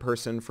stop one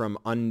person from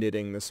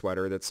unknitting the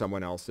sweater that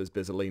someone else is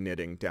busily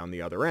knitting down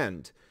the other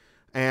end.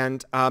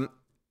 And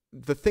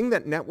the thing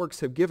that networks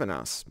have given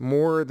us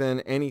more than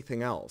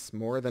anything else,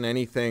 more than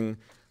anything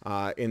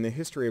in the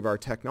history of our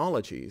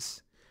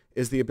technologies,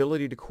 is the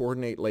ability to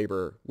coordinate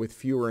labor with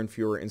fewer and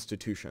fewer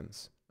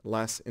institutions,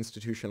 less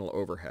institutional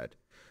overhead.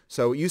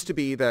 So it used to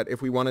be that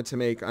if we wanted to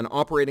make an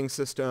operating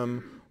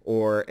system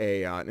or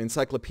an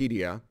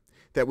encyclopedia,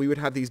 that we would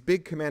have these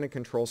big command and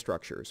control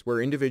structures where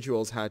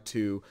individuals had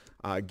to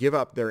give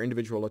up their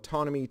individual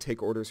autonomy,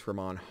 take orders from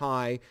on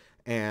high,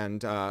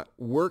 and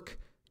work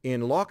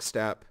in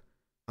lockstep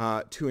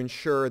to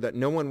ensure that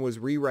no one was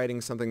rewriting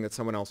something that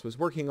someone else was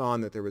working on,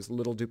 that there was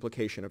little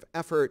duplication of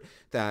effort,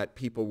 that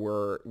people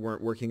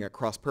weren't working at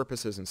cross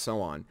purposes, and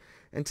so on.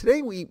 And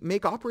today we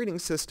make operating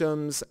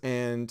systems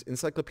and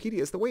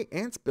encyclopedias the way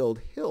ants build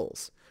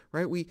hills,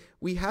 right?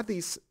 We have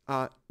these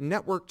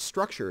networked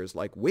structures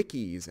like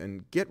wikis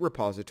and Git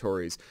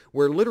repositories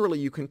where literally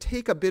you can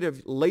take a bit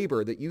of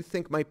labor that you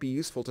think might be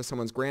useful to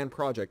someone's grand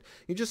project.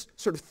 You just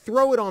sort of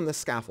throw it on the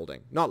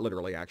scaffolding, not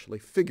literally actually,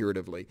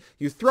 figuratively.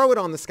 You throw it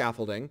on the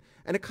scaffolding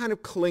and it kind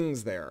of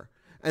clings there.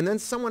 And then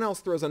someone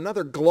else throws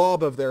another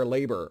glob of their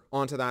labor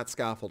onto that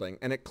scaffolding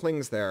and it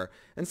clings there.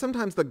 And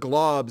sometimes the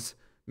globs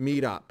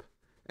meet up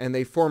and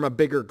they form a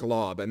bigger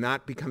glob, and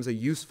that becomes a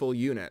useful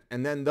unit.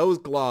 And then those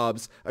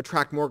globs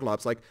attract more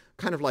globs,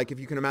 kind of like if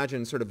you can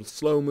imagine sort of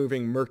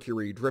slow-moving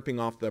mercury dripping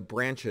off the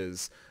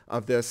branches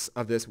of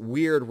this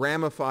weird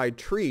ramified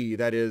tree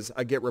that is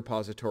a Git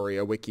repository,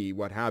 a wiki,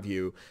 what have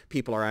you.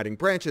 People are adding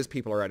branches,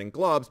 people are adding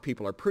globs,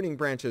 people are pruning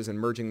branches and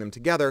merging them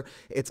together.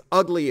 It's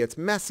ugly, it's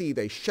messy,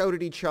 they shout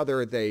at each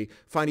other, they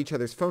find each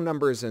other's phone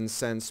numbers and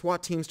send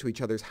SWAT teams to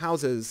each other's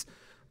houses.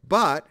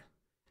 But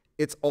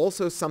it's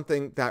also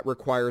something that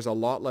requires a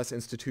lot less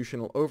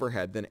institutional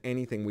overhead than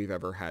anything we've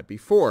ever had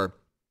before.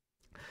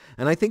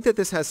 And I think that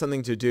this has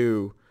something to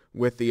do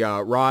with the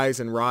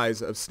rise of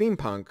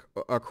steampunk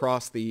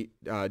across the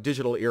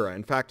digital era.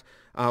 In fact,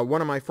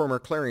 one of my former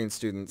Clarion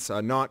students,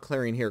 not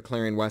Clarion here,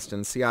 Clarion West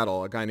in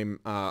Seattle, a guy named,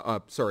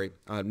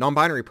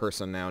 non-binary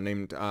person now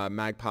named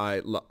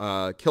Magpie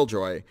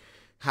Killjoy,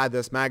 had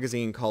this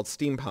magazine called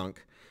Steampunk,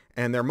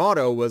 and their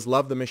motto was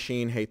 "Love the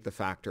machine, hate the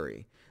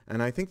factory."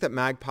 And I think that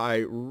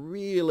Magpie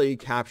really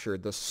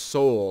captured the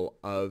soul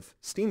of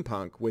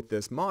steampunk with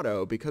this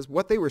motto, because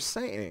what they were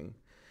saying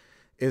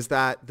is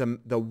that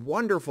the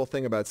wonderful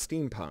thing about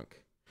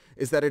steampunk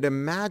is that it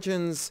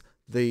imagines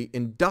the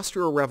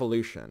Industrial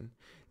Revolution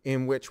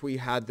in which we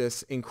had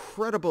this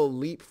incredible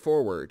leap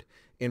forward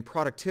in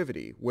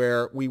productivity,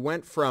 where we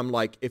went from,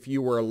 like, if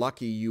you were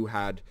lucky, you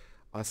had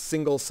a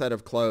single set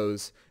of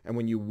clothes, and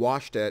when you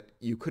washed it,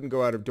 you couldn't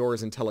go out of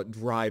doors until it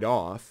dried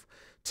off,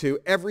 to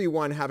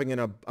everyone having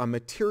a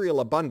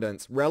material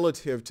abundance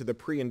relative to the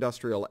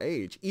pre-industrial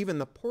age, even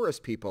the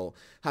poorest people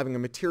having a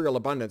material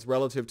abundance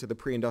relative to the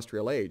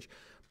pre-industrial age.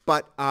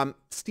 But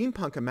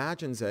steampunk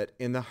imagines it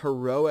in the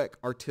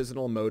heroic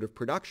artisanal mode of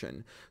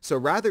production. So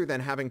rather than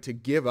having to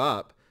give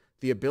up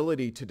the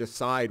ability to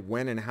decide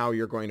when and how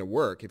you're going to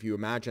work. If you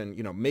imagine,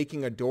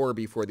 making a door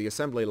before the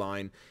assembly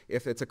line,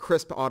 if it's a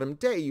crisp autumn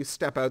day, you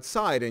step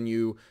outside and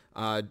you,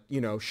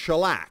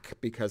 shellac,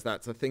 because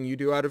that's a thing you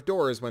do out of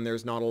doors when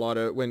there's not a lot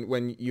of,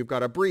 when you've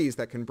got a breeze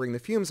that can bring the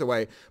fumes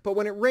away. But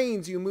when it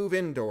rains, you move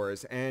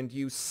indoors and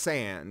you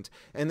sand.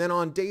 And then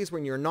on days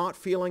when you're not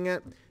feeling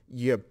it,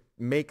 you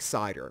make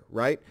cider,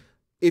 right?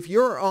 If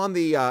you're on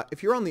the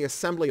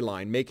assembly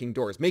line making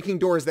doors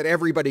that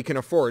everybody can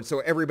afford, so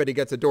everybody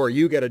gets a door,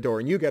 you get a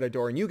door, and you get a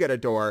door, and you get a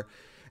door,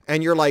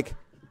 and you're like,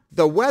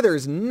 the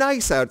weather's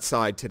nice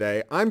outside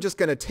today, I'm just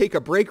going to take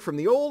a break from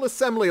the old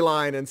assembly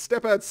line and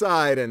step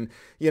outside and,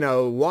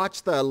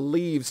 watch the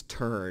leaves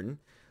turn,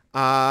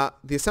 the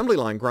assembly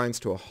line grinds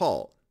to a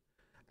halt.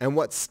 And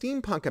what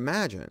steampunk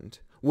imagined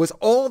was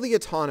all the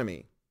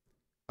autonomy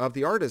of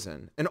the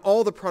artisan and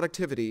all the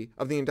productivity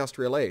of the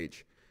industrial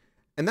age.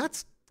 And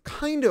that's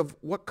kind of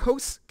what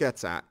Coase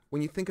gets at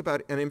when you think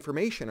about an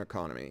information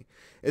economy,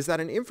 is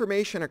that an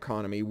information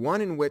economy,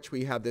 one in which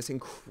we have this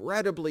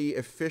incredibly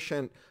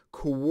efficient,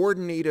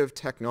 coordinative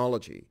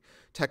technology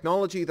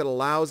that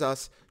allows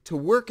us to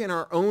work in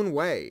our own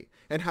way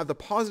and have the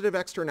positive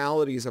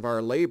externalities of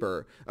our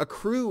labor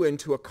accrue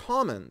into a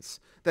commons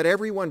that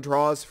everyone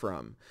draws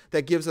from,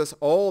 that gives us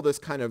all this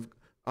kind of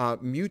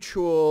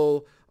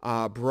mutual,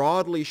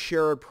 broadly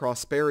shared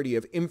prosperity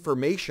of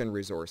information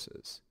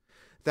resources,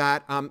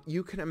 that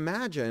you can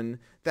imagine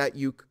that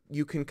you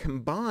can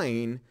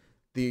combine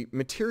the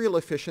material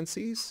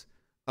efficiencies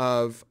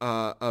of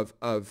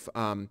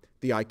the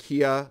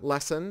IKEA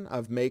lesson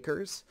of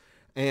makers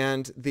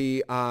and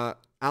the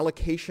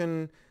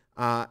allocation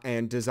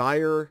and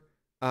desire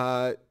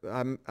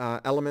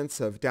elements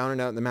of Down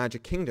and Out in the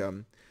Magic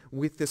Kingdom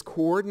with this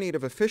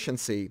coordinative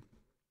efficiency,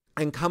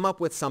 and come up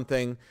with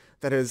something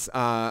that is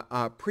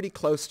pretty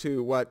close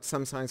to what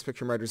some science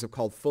fiction writers have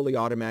called fully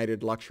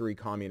automated luxury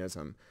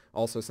communism,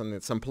 also something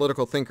that some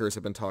political thinkers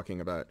have been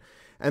talking about.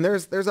 And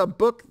there's a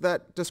book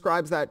that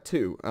describes that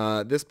too.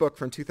 This book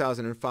from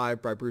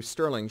 2005 by Bruce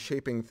Sterling,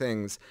 Shaping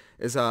Things,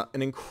 is an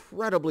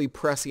incredibly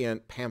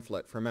prescient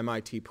pamphlet from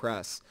MIT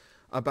Press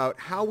about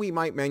how we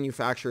might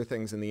manufacture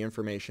things in the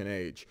information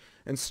age.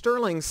 And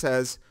Sterling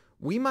says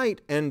we might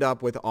end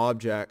up with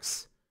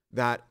objects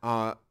that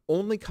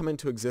only come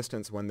into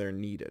existence when they're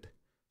needed.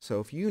 So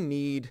if you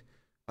need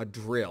a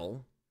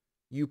drill,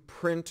 you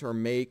print or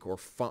make or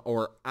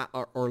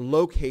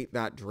locate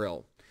that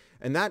drill.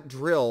 And that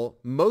drill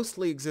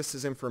mostly exists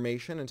as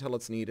information until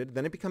it's needed.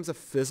 Then it becomes a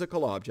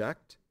physical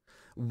object.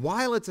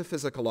 While it's a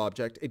physical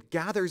object, it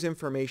gathers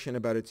information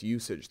about its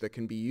usage that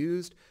can be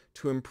used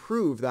to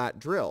improve that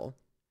drill.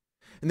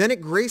 And then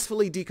it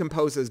gracefully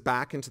decomposes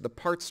back into the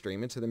part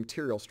stream, into the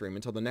material stream,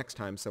 until the next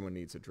time someone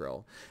needs a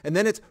drill. And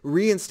then it's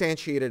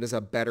reinstantiated as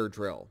a better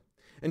drill.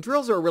 And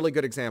drills are a really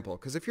good example,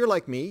 because if you're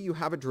like me, you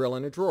have a drill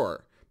in a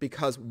drawer,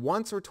 because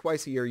once or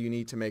twice a year you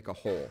need to make a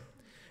hole.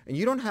 And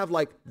you don't have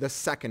like the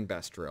second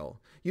best drill.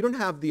 You don't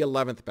have the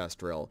 11th best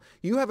drill.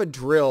 You have a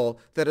drill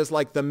that is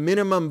like the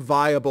minimum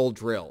viable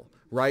drill,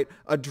 right?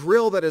 A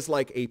drill that is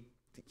like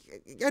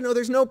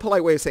there's no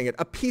polite way of saying it,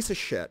 a piece of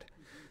shit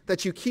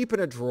that you keep in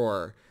a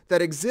drawer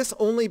that exists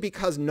only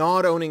because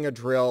not owning a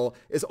drill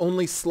is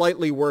only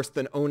slightly worse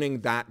than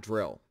owning that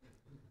drill,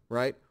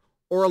 right?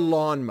 Or a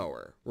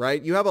lawnmower,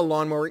 right? You have a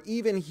lawnmower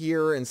even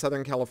here in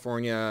Southern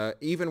California,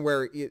 even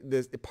where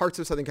the parts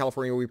of Southern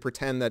California where we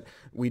pretend that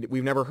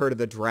we've never heard of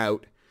the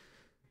drought.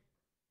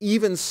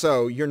 Even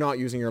so, you're not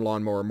using your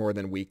lawnmower more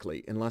than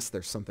weekly, unless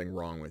there's something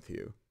wrong with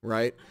you,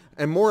 right?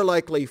 And more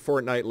likely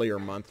fortnightly or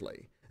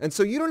monthly. And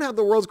so you don't have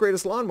the world's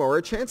greatest lawnmower.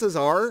 Chances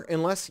are,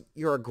 unless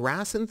you're a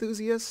grass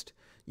enthusiast,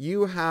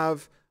 you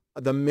have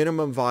the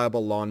minimum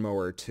viable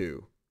lawnmower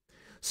too.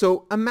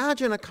 So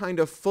imagine a kind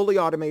of fully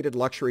automated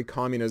luxury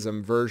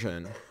communism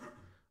version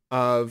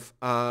of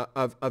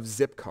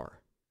Zipcar,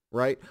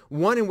 right?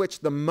 One in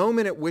which the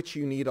moment at which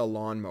you need a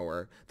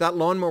lawnmower, that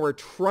lawnmower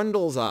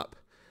trundles up,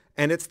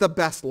 and it's the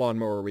best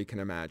lawnmower we can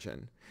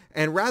imagine.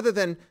 And rather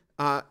than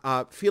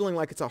feeling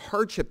like it's a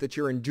hardship that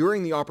you're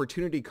enduring the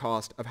opportunity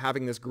cost of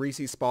having this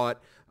greasy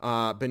spot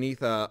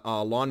beneath a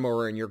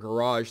lawnmower in your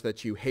garage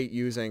that you hate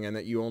using and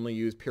that you only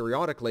use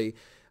periodically,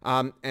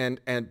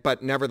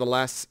 but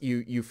nevertheless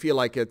you feel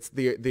like it's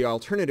the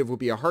alternative would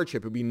be a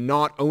hardship. It would be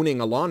not owning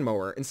a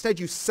lawnmower.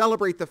 Instead, you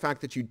celebrate the fact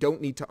that you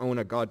don't need to own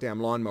a goddamn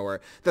lawnmower,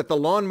 that the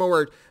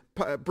lawnmower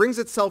brings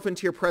itself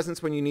into your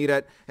presence when you need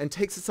it and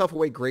takes itself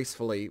away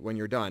gracefully when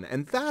you're done.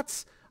 And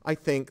that's, I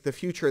think, the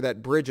future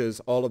that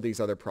bridges all of these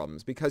other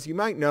problems. Because you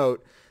might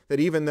note that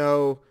even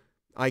though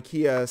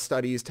IKEA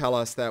studies tell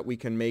us that we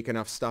can make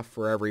enough stuff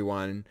for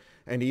everyone,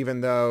 and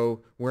even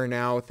though we're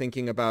now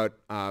thinking about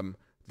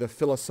the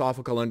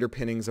philosophical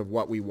underpinnings of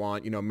what we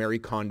want, Marie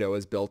Kondo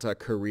has built a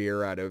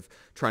career out of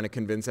trying to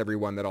convince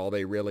everyone that all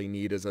they really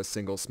need is a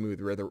single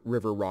smooth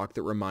river rock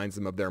that reminds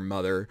them of their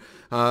mother.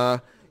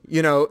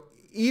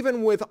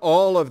 Even with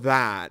all of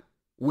that,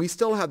 we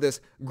still have this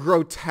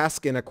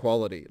grotesque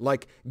inequality,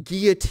 like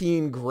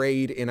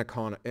guillotine-grade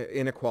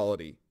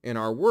inequality in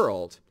our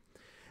world.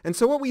 And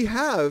so what we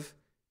have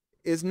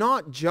is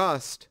not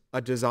just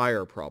a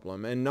desire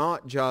problem and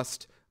not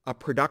just a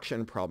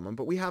production problem,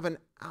 but we have an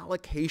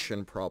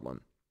allocation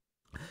problem.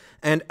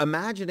 And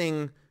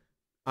imagining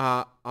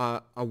a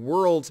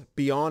world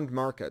beyond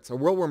markets, a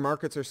world where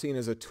markets are seen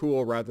as a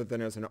tool rather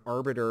than as an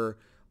arbiter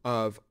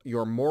of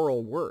your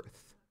moral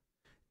worth,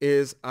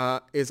 is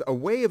a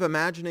way of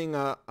imagining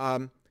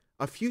a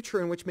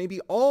future in which maybe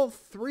all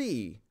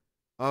three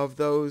of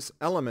those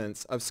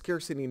elements of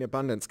scarcity and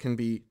abundance can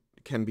be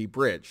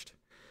bridged.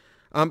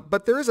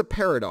 But there is a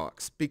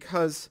paradox,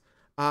 because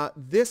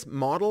this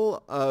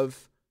model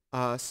of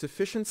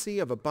sufficiency,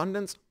 of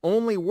abundance,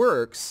 only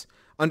works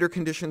under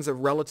conditions of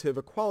relative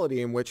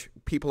equality in which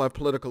people have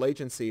political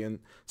agency and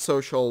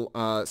social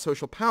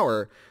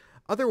power.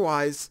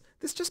 Otherwise,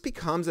 this just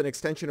becomes an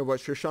extension of what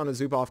Shoshana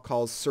Zuboff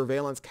calls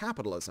surveillance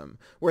capitalism,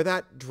 where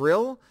that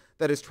drill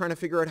that is trying to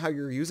figure out how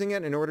you're using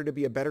it in order to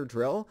be a better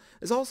drill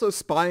is also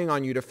spying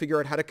on you to figure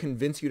out how to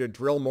convince you to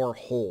drill more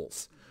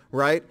holes,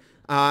 right?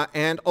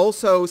 And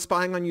also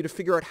spying on you to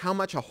figure out how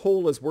much a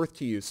hole is worth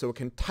to you so it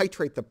can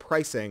titrate the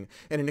pricing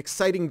in an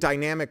exciting,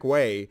 dynamic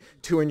way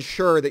to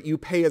ensure that you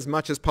pay as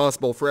much as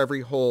possible for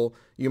every hole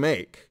you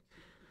make.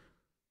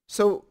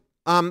 So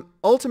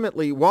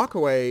ultimately,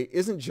 WALKAWAY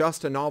isn't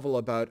just a novel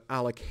about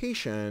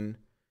allocation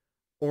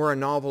or a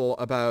novel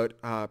about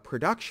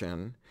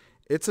production.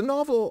 It's a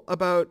novel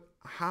about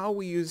how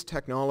we use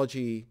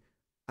technology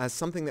as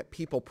something that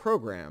people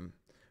program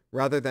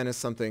rather than as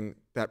something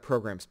that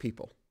programs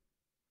people.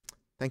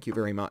 Thank you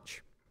very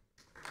much.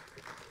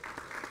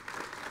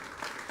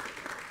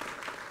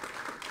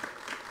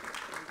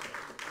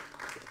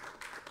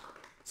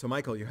 So,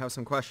 Michael, you have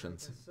some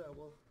questions. Yes,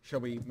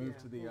 Shall we move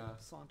to the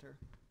saunter?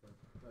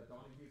 The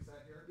Donahue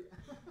set here?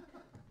 I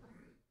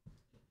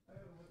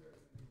don't know what there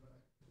is anything,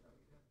 but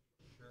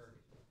Sure.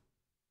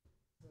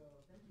 so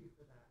thank you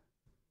for that.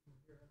 Can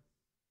you hear us?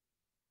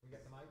 We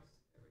get the mics?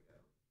 There we go.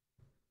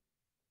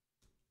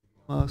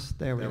 Almost.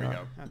 There we There we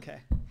go. go. Okay.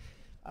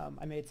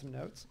 I made some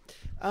notes.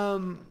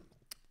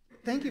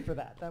 Thank you for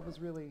that. That was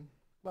really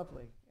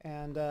lovely.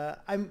 And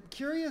I'm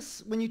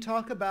curious, when you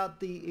talk about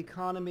the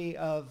economy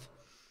of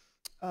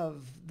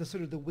the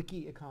sort of the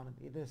wiki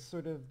economy,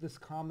 this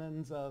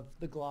commons of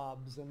the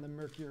globs and the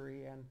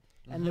mercury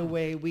and the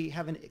way we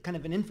have kind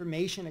of an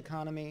information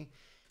economy.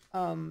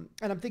 And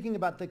I'm thinking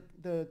about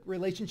the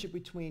relationship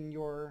between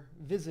your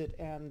visit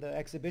and the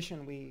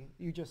exhibition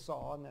you just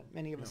saw and that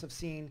many of us have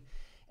seen.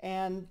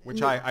 And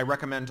Which I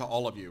recommend to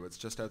all of you. It's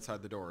just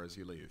outside the door as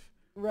you leave.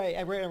 Right,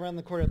 right around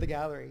the corner of the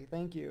gallery.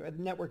 Thank you. A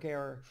network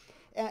error.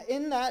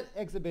 In that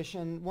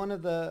exhibition, one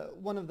of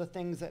the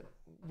things that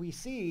we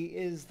see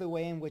is the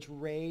way in which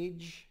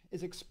rage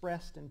is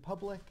expressed in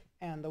public,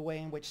 and the way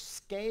in which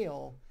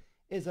scale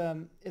is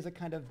a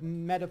kind of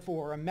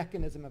metaphor, a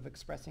mechanism of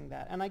expressing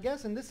that. And I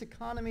guess in this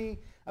economy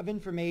of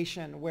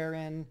information,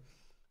 wherein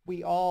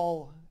we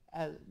all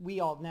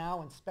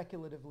now, and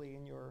speculatively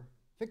in your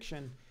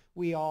fiction,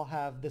 we all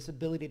have this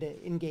ability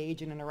to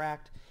engage and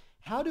interact.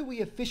 How do we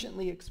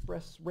efficiently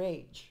express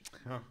rage?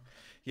 Oh,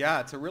 yeah,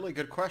 it's a really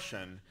good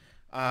question.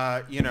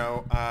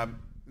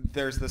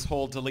 There's this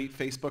whole delete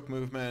Facebook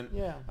movement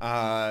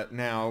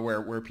now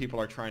where people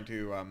are trying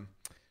to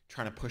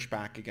push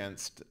back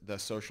against the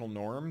social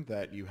norm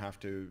that you have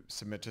to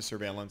submit to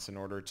surveillance in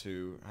order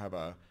to have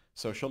a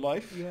social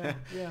life.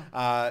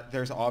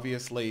 There's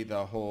obviously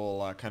the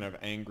whole kind of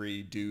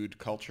angry dude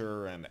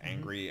culture and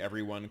angry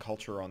everyone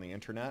culture on the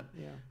internet.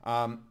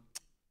 I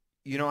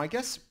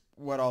guess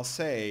what I'll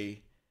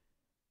say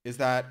is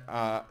that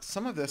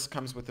some of this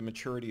comes with the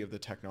maturity of the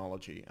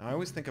technology. And I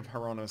always think of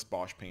Hieronymus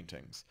Bosch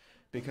paintings,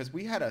 because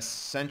we had a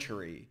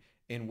century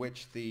in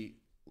which the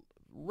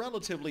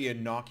relatively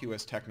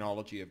innocuous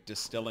technology of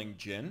distilling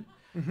gin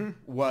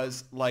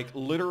was like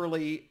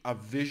literally a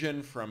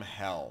vision from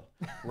hell,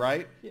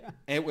 right?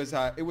 It was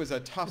a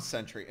tough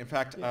century. In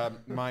fact,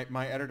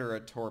 my editor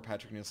at Tor,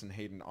 Patrick Nielsen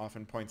Hayden,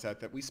 often points out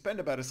that we spend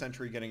about a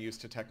century getting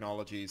used to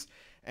technologies,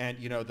 and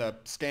the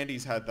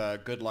Scandies had the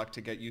good luck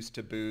to get used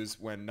to booze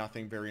when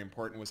nothing very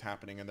important was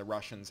happening, and the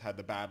Russians had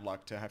the bad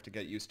luck to have to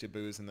get used to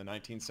booze in the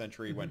 19th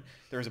century when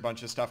there was a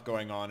bunch of stuff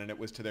going on and it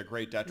was to their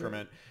great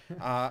detriment.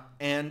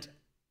 And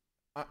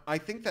I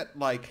think that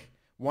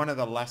one of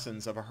the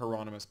lessons of a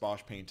Hieronymus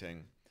Bosch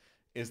painting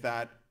is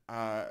that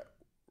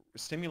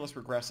stimulus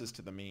regresses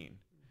to the mean.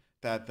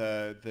 That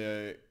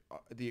the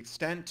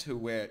extent to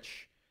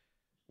which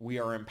we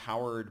are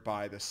empowered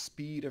by the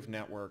speed of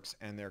networks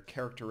and their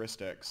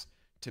characteristics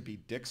to be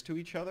dicks to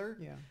each other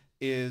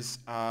is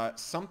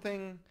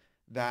something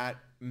that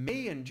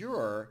may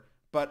endure,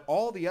 but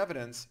all the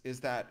evidence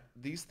is that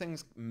these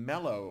things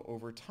mellow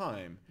over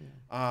time.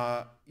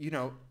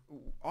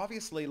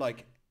 Obviously,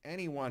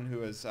 anyone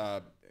who is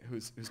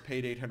who's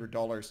paid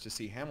 $800 to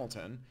see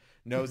Hamilton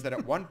knows that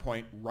at one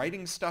point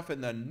writing stuff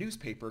in the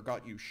newspaper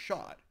got you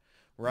shot,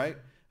 right?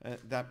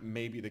 That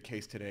may be the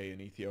case today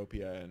in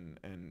Ethiopia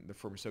and the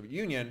former Soviet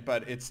Union,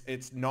 but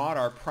it's not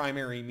our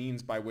primary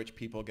means by which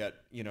people get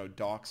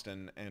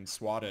doxxed and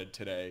swatted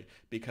today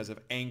because of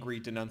angry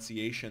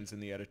denunciations in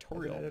the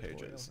editorial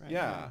pages.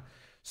 Right?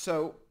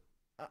 So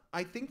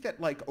I think that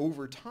like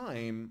over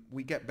time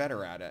we get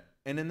better at it.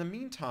 And in the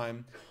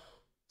meantime,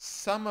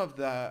 some of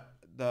the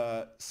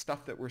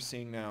stuff that we're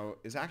seeing now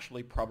is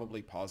actually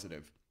probably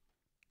positive.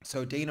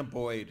 So Dana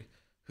Boyd,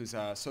 who's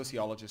a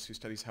sociologist who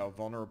studies how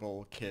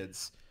vulnerable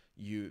kids,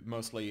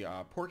 mostly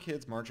poor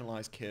kids,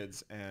 marginalized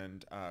kids,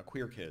 and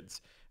queer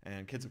kids,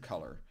 and kids of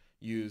color,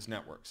 use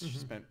networks. She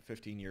spent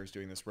 15 years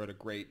doing this, wrote a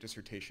great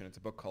dissertation. It's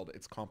a book called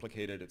It's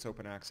Complicated. It's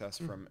open access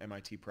from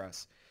MIT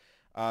Press.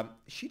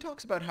 She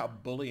talks about how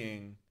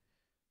bullying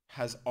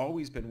has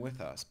always been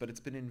with us, but it's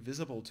been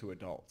invisible to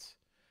adults.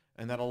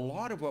 And that a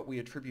lot of what we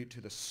attribute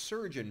to the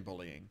surge in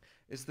bullying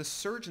is the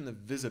surge in the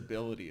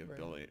visibility of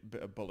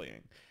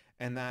bullying.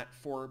 And that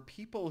for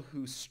people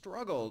who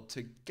struggle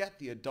to get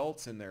the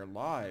adults in their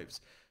lives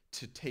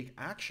to take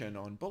action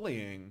on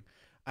bullying,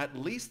 at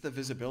least the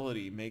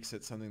visibility makes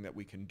it something that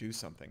we can do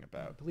something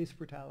about. Police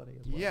brutality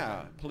as well.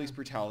 Yeah, police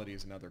brutality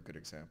is another good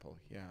example,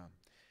 yeah.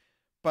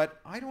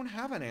 But I don't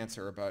have an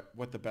answer about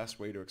what the best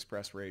way to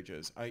express rage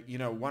is.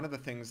 One of the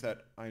things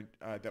that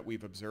that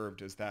we've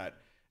observed is that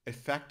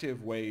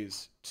effective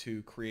ways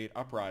to create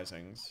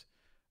uprisings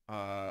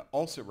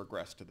also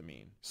regress to the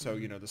mean. So,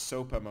 the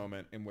SOPA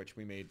moment in which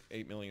we made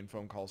 8 million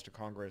phone calls to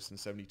Congress in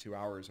 72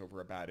 hours over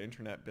a bad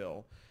internet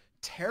bill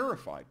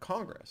terrified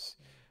Congress.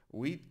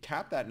 We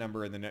capped that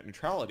number in the net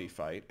neutrality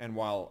fight, and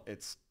while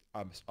it's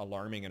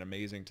alarming and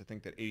amazing to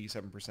think that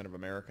 87% of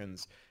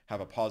Americans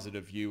have a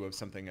positive view of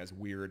something as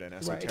weird and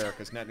esoteric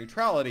as net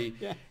neutrality,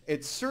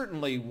 it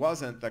certainly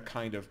wasn't the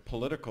kind of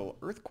political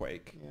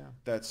earthquake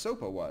that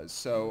SOPA was.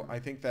 So I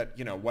think that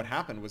what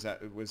happened was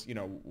that it was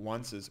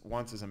once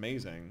is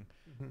amazing.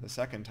 The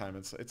second time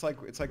it's like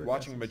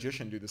watching a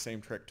magician do the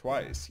same trick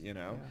twice.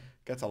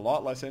 Gets a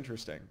lot less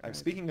interesting. I'm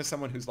speaking to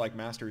someone who's like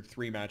mastered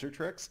 3 magic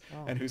tricks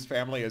and whose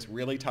family is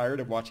really tired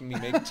of watching me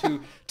make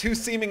two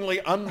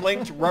seemingly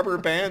unlinked rubber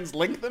bands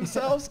link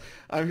themselves.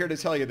 I'm here to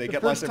tell you they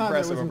get less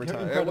impressive over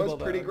time. It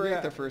was pretty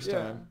great the first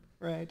time.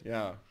 Right.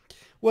 Yeah.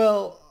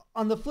 Well,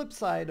 on the flip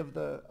side of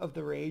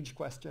the rage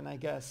question, I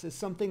guess, is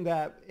something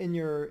that in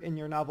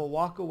your novel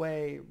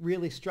WALKAWAY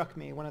really struck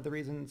me. One of the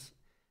reasons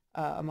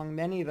among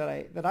many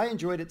that I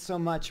enjoyed it so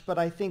much, but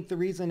I think the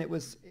reason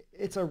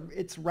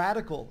it's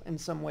radical in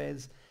some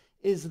ways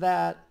is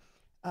that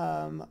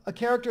a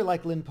character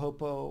like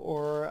Limpopo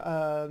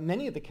or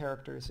many of the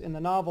characters in the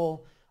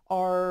novel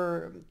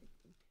are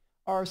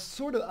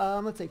sort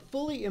of let's say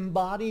fully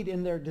embodied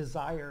in their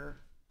desire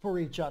for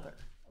each other,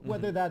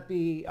 whether that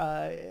be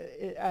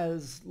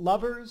as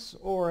lovers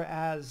or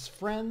as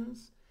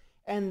friends,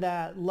 and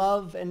that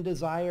love and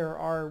desire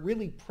are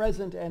really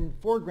present and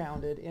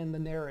foregrounded in the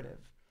narrative.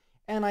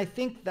 And I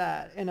think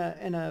that in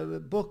a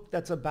book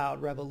that's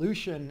about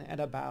revolution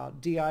and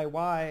about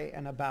DIY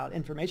and about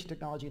information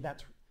technology,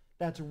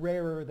 that's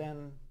rarer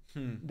than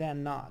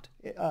not.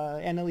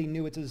 Annalee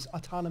Newitz's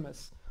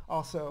Autonomous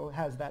also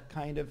has that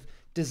kind of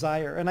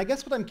desire. And I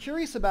guess what I'm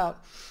curious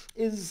about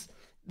is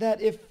that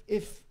if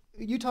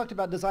you talked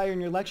about desire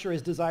in your lecture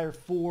as desire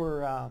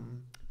for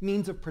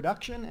means of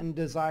production and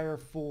desire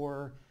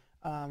for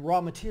raw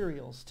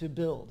materials to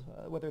build,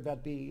 whether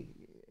that be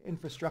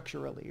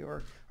infrastructurally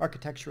or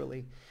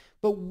architecturally.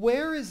 But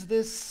where is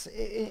this,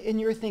 in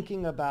your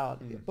thinking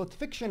about both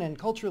fiction and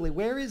culturally,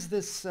 where is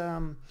this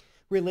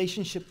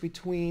relationship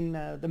between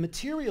the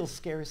material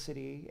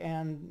scarcity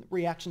and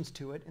reactions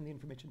to it in the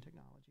information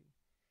technology,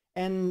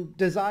 and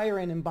desire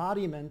and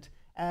embodiment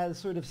as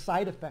sort of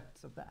side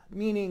effects of that?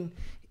 Meaning,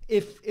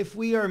 if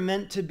we are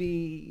meant to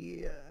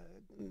be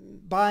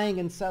buying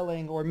and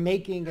selling or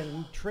making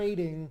and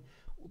trading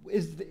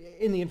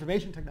in the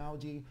information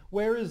technology,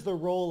 where is the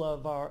role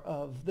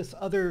of this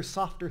other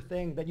softer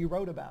thing that you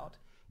wrote about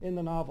in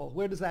the novel?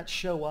 Where does that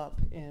show up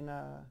in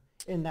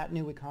that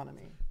new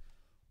economy?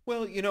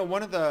 Well,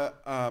 one of the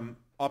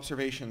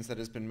observations that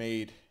has been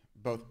made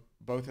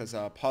both as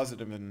a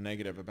positive and a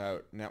negative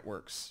about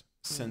networks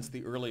since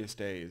the earliest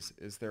days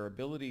is their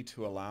ability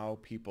to allow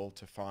people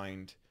to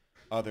find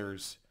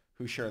others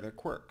who share their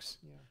quirks,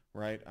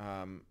 right?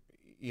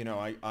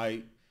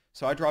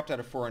 So I dropped out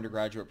of 4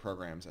 undergraduate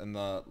programs, and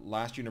the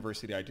last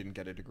university I didn't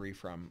get a degree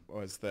from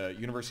was the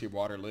University of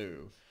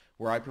Waterloo,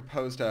 where I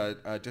proposed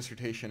a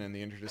dissertation in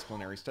the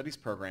interdisciplinary studies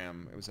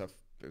program.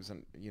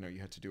 You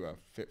had to do a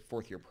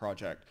 4th-year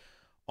project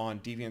on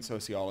deviant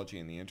sociology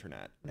and the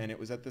internet, and it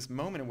was at this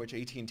moment in which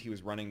AT&T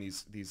was running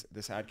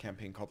this ad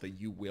campaign called the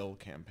You Will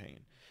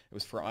campaign. It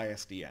was for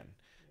ISDN,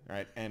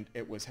 right? And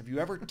it was, have you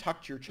ever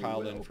tucked your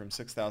child in from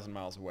 6,000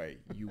 miles away?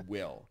 You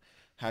will.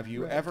 Have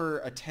you ever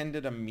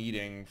attended a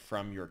meeting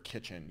from your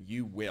kitchen?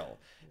 You will.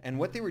 And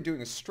what they were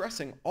doing is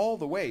stressing all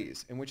the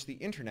ways in which the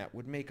internet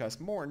would make us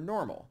more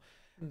normal.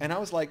 And I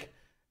was like,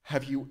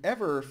 have you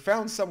ever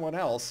found someone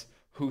else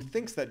who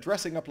thinks that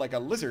dressing up like a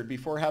lizard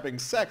before having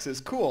sex is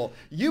cool?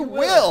 You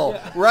will,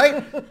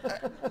 right?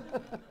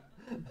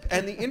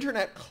 And the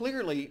internet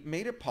clearly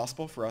made it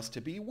possible for us to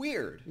be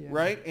weird,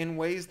 right? In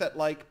ways that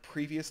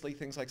previously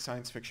things like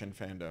science fiction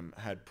fandom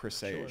had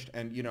presaged.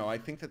 And, I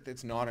think that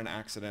it's not an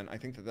accident. I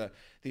think that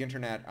the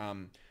internet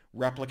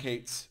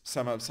replicates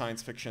some of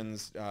science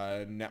fiction's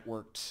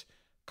networked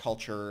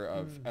culture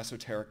of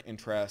esoteric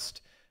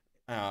interest,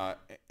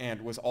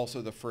 and was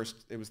also the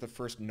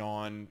first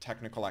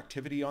non-technical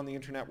activity on the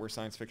internet where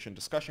science fiction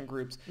discussion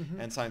groups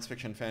and science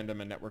fiction fandom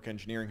and network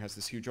engineering has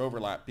this huge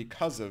overlap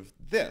because of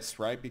this,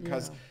 right?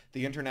 Because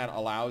the internet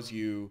allows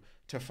you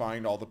to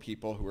find all the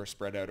people who are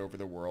spread out over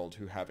the world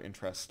who have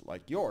interests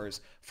like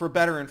yours, for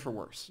better and for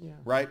worse,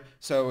 right?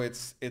 So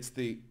it's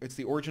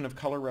the origin of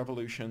color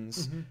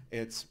revolutions.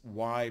 It's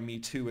why Me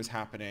Too is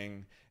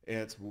happening.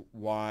 It's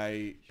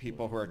why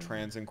people who are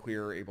trans and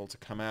queer are able to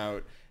come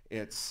out.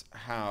 It's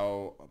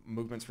how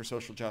movements for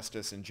social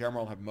justice in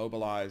general have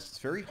mobilized. It's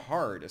very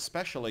hard,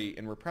 especially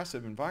in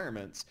repressive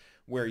environments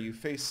where you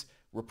face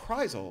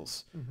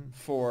reprisals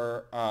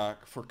for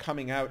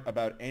coming out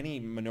about any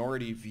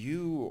minority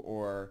view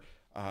or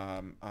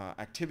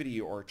activity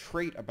or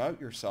trait about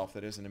yourself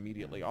that isn't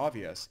immediately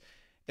obvious.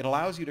 It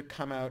allows you to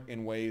come out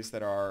in ways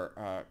that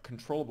are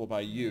controllable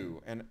by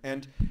you.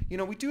 And you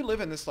know, we do live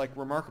in this like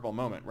remarkable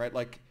moment, right?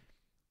 Like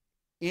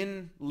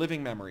in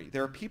living memory,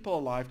 there are people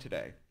alive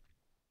today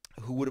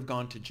who would have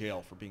gone to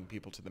jail for being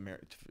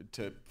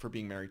for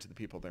being married to the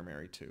people they're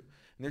married to. And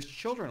there's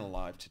children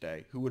alive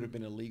today who would have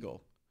been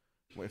illegal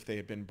if they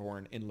had been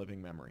born in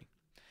living memory.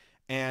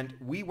 And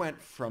we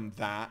went from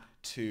that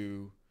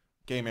to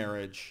gay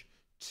marriage,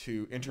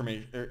 to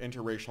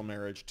interracial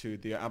marriage, to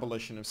the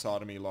abolition of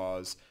sodomy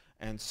laws,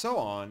 and so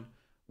on.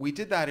 We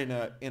did that in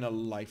a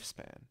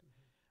lifespan.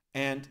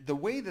 And the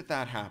way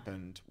that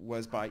happened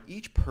was by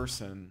each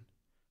person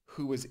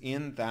who was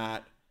in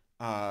that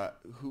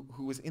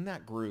who was in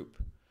that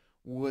group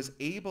was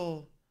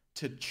able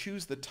to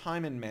choose the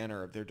time and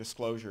manner of their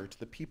disclosure to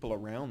the people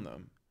around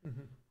them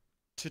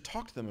to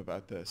talk to them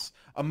about this.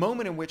 A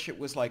moment in which it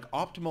was like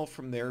optimal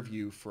from their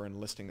view for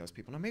enlisting those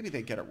people. Now maybe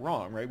they get it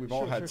wrong, right? We've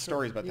all had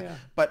stories about that.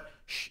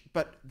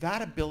 But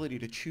that ability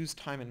to choose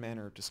time and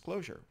manner of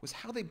disclosure was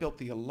how they built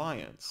the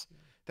alliance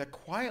that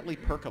quietly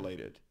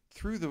percolated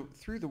through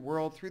the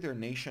world, through their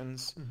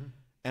nations,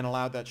 and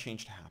allowed that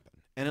change to happen.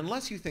 And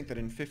unless you think that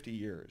in 50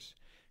 years,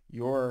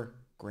 your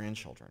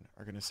grandchildren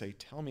are going to say,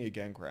 "Tell me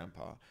again,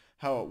 Grandpa,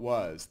 how it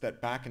was that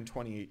back in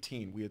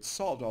 2018 we had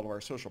solved all of our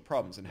social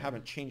problems and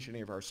haven't changed any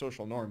of our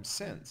social norms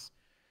since,"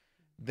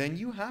 then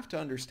you have to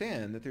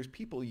understand that there's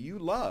people you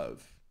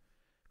love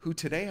who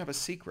today have a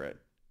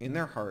secret in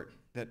their heart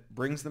that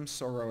brings them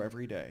sorrow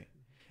every day.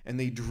 And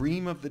they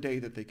dream of the day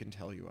that they can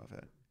tell you of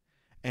it.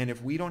 And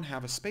if we don't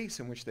have a space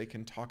in which they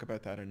can talk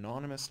about that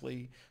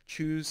anonymously,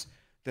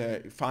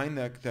 find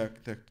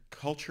the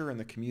culture and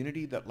the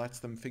community that lets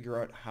them figure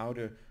out how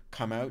to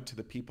come out to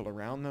the people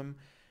around them,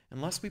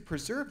 unless we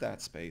preserve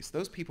that space,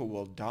 those people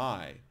will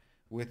die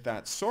with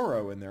that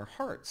sorrow in their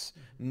hearts,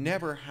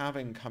 never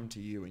having come to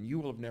you, and you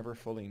will have never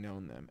fully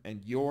known them.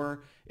 And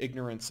your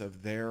ignorance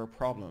of their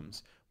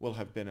problems will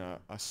have been a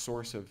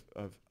source of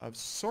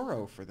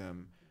sorrow for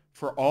them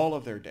for all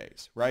of their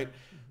days, right?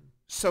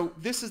 So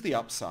this is the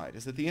upside,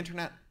 is that the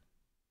internet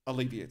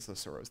alleviates those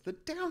sorrows. The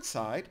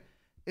downside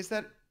is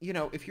that, you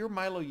know, if you're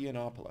Milo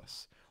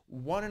Yiannopoulos,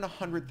 1 in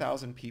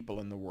 100,000 people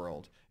in the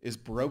world is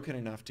broken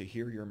enough to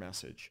hear your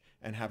message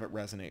and have it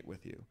resonate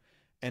with you.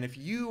 And if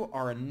you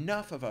are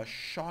enough of a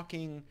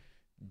shocking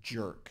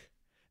jerk,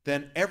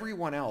 then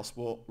everyone else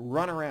will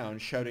run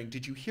around shouting,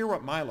 "Did you hear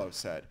what Milo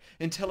said?"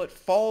 until it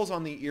falls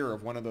on the ear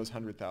of one of those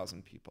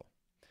 100,000 people,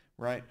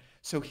 right?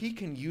 So he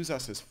can use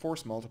us as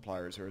force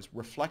multipliers or as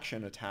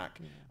reflection attack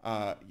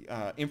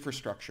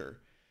infrastructure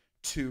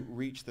to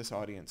reach this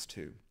audience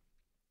too.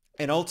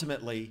 And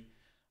ultimately,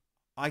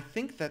 I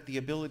think that the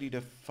ability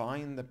to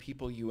find the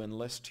people you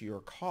enlist to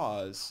your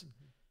cause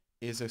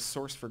is a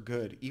source for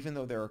good, even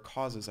though there are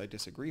causes I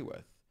disagree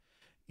with.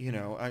 You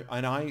know,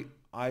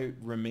 I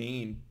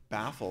remain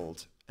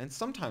baffled and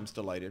sometimes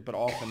delighted, but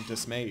often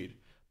dismayed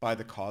by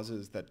the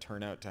causes that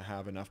turn out to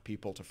have enough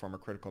people to form a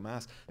critical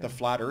mass. The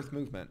flat earth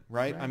movement,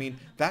 right? I mean,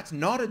 that's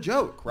not a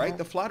joke, right?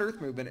 The flat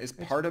earth movement is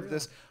part of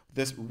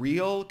this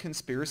real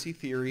conspiracy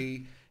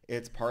theory.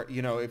 It's part,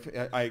 you know, if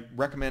I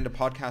recommend a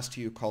podcast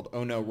to you called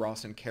Oh No,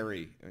 Ross and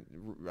Carrie,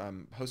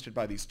 hosted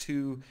by these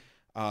two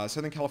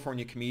Southern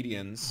California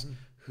comedians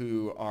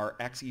who are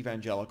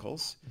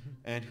ex-evangelicals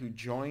and who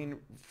join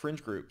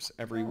fringe groups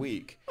every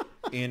week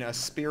in a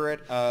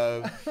spirit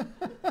of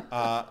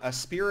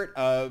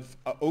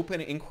open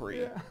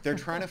inquiry. They're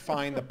trying to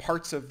find the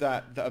parts of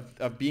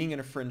of being in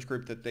a fringe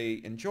group that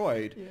they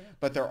enjoyed,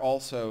 but they're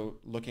also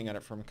looking at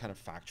it from a kind of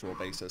factual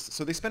basis.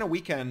 So they spent a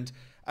weekend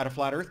at a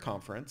flat earth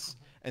conference,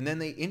 and then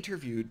they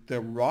interviewed the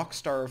rock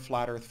star of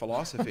flat earth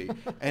philosophy,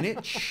 and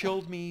it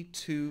chilled me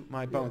to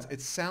my bones.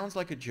 It sounds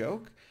like a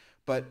joke,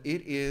 but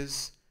it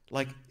is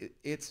like,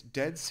 it's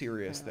dead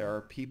serious. There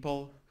are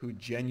people who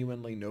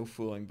genuinely, no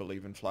fooling,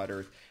 believe in flat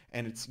earth.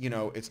 And it's, you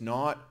know, it's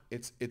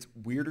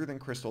weirder than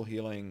crystal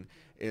healing.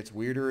 It's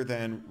weirder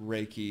than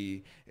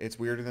Reiki. It's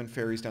weirder than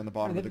fairies down the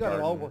bottom of the garden.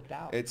 They've got it all worked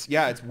out.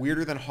 It's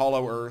weirder than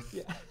Hollow Earth.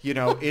 You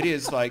know, it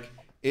is like,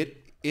 it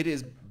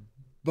is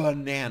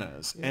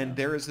bananas. And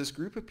there is this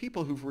group of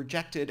people who've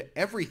rejected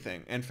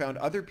everything and found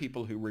other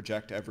people who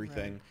reject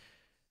everything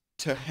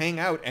to hang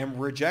out and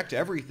reject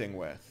everything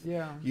with.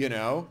 You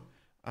know?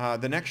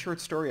 The next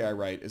short story I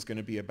write is going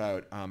to be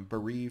about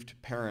bereaved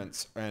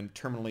parents and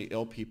terminally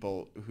ill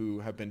people who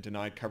have been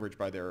denied coverage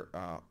by their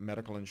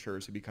medical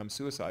insurers who become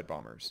suicide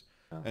bombers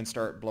and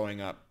start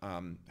blowing up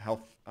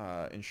health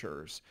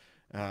insurers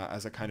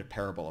as a kind of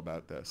parable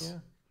about this. Yeah.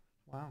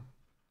 Wow.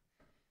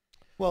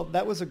 Well,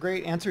 that was a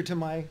great answer to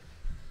my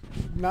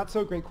not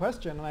so great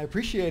question, and I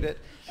appreciate it.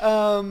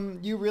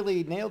 You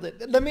really nailed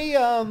it. Let me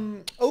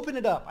open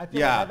it up. I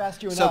feel like I've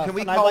asked you enough. So can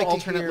we call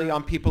alternately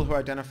on people who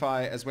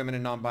identify as women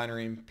and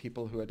non-binary and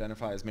people who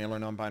identify as male or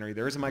non-binary?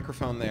 There is a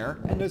microphone there.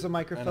 And there's a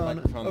microphone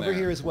over there.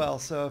 here as well.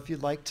 So if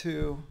you'd like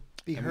to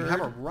be heard. We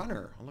have a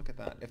runner. Oh, look at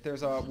that. If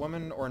there's a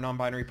woman or a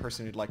non-binary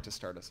person who'd like to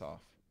start us off.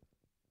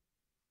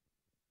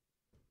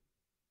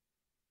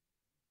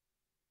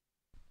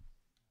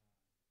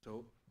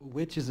 So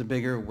which is a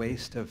bigger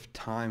waste of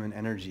time and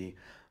energy,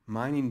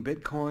 mining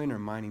Bitcoin or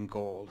mining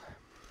gold?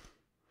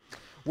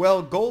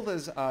 Well, gold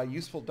is a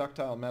useful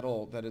ductile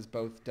metal that is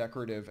both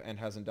decorative and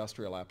has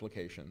industrial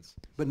applications.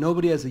 But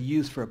nobody has a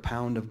use for a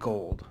pound of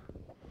gold.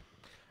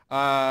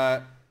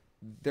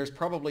 There's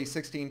probably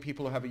 16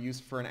 people who have a use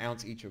for an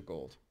ounce each of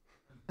gold.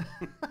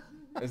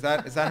 Is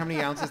that how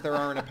many ounces there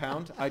are in a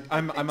pound?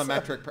 I'm a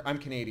metric. I'm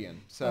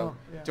Canadian, so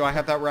do I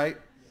have that right?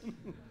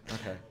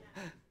 Okay.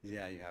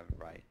 Yeah, you have it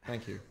right.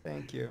 Thank you.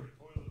 Thank you.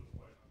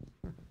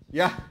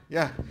 Yeah,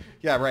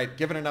 right.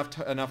 Given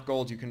enough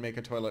gold, you can make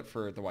a toilet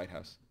for the White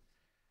House.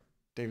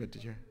 David,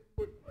 did you?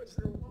 Is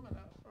there a woman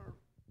or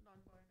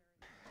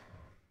non-binary?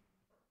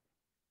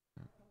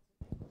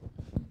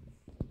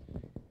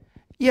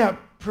 Yeah,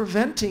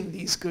 preventing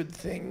these good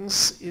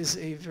things is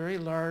a very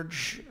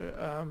large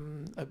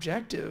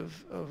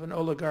objective of an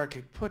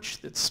oligarchic putsch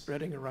that's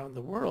spreading around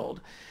the world.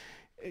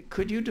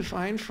 Could you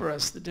define for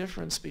us the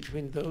difference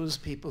between those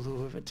people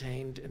who have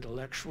attained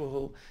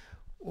intellectual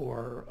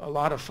or a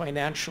lot of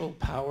financial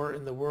power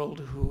in the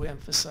world who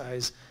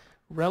emphasize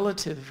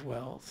relative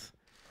wealth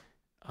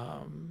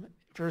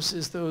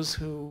versus those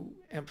who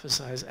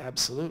emphasize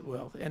absolute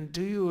wealth? And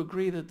do you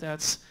agree that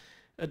that's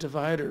a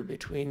divider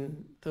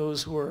between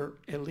those who are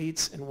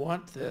elites and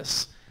want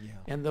this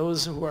and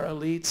those who are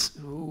elites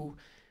who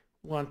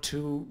want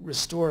to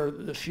restore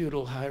the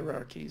feudal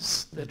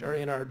hierarchies that are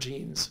in our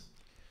genes?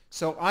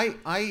 So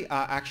I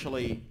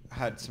actually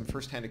had some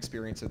firsthand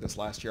experience of this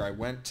last year. I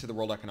went to the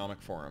World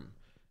Economic Forum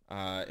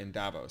in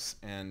Davos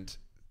and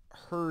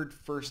heard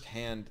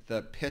firsthand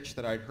the pitch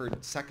that I'd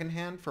heard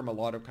secondhand from a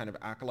lot of kind of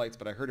acolytes,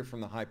 but I heard it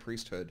from the high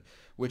priesthood,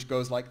 which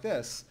goes like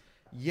this.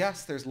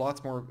 Yes, there's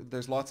lots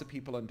of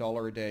people in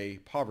 $1-a-day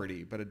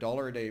poverty, but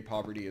 $1-a-day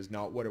poverty is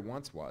not what it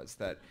once was.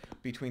 That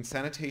between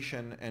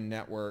sanitation and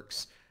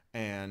networks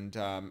and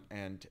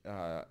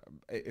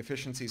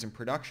efficiencies in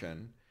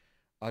production,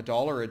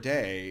 $1 a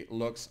day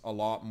looks a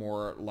lot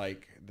more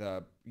like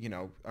a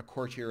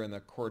courtier in the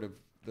court of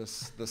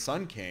the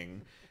Sun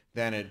King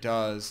than it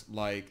does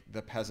like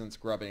the peasants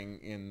grubbing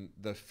in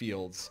the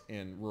fields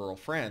in rural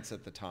France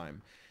at the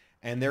time.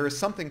 And there is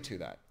something to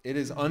that. It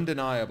is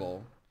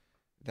undeniable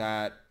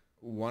that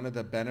one of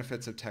the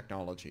benefits of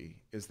technology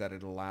is that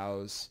it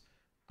allows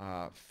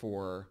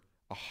for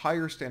a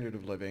higher standard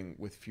of living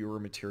with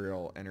fewer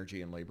material,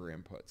 energy, and labor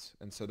inputs.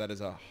 And so that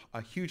is a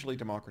hugely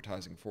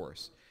democratizing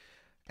force.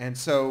 And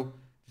so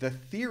the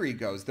theory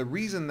goes, the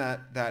reason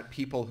that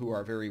people who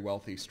are very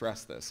wealthy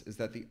stress this is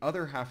that the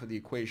other half of the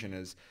equation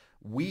is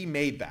we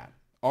made that.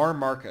 Our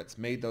markets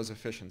made those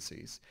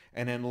efficiencies.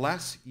 And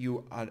unless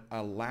you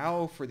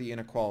allow for the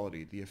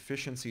inequality, the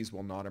efficiencies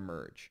will not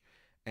emerge.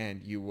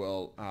 And you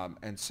will,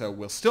 and so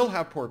we'll still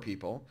have poor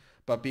people,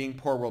 but being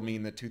poor will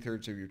mean that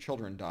 2/3 of your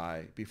children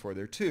die before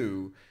they're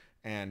 2,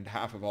 and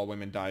half of all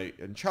women die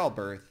in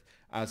childbirth,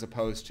 as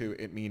opposed to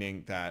it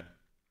meaning that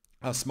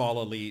a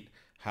small elite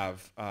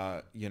have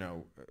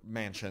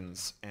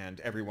mansions and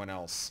everyone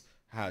else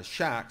has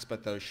shacks,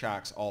 but those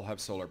shacks all have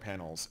solar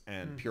panels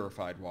and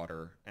purified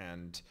water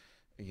and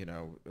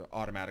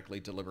automatically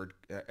delivered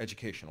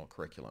educational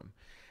curriculum.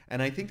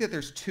 And I think that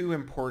there's two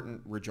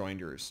important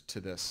rejoinders to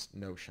this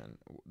notion.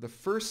 The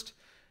first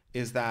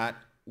is that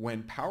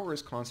when power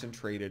is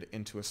concentrated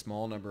into a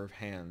small number of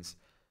hands,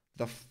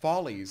 the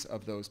follies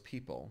of those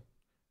people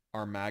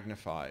are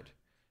magnified,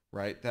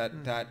 right?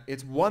 That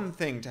it's one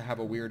thing to have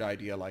a weird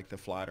idea like the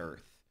flat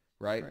earth,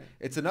 right?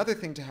 It's another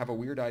thing to have a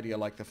weird idea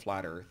like the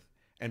flat earth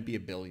and be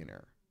a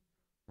billionaire,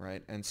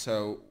 right? And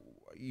so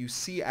you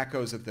see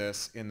echoes of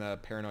this in the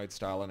paranoid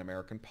style in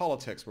American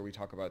politics where we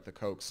talk about the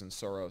Kochs and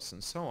Soros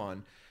and so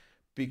on.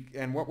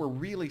 And what we're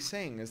really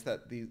saying is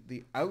that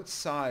the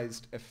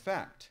outsized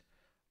effect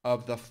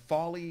of the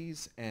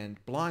follies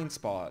and blind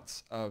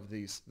spots of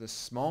this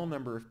small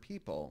number of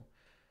people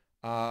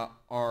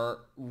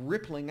are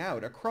rippling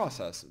out across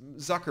us.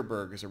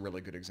 Zuckerberg is a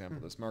really good example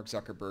of this. Mark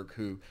Zuckerberg,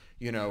 who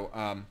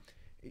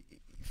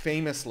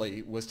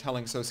famously was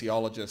telling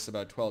sociologists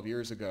about 12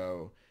 years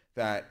ago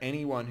that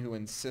anyone who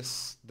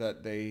insists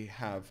that they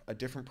have a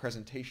different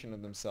presentation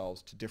of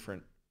themselves to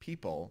different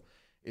people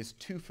is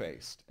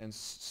two-faced and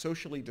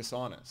socially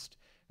dishonest,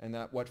 and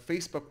that what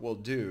Facebook will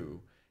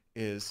do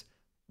is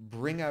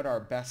bring out our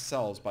best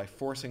selves by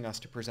forcing us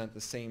to present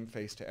the same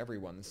face to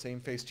everyone, the same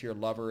face to your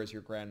lover as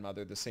your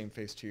grandmother, the same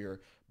face to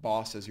your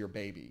boss as your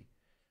baby.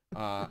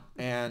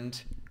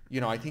 And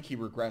I think he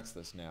regrets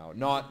this now.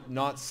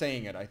 Not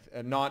saying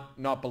it,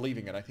 not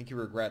believing it. I think he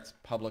regrets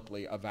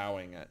publicly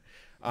avowing it.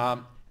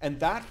 And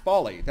that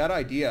folly, that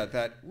idea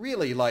that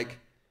really,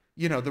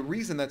 the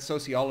reason that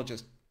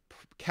sociologists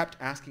kept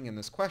asking him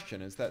this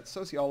question is that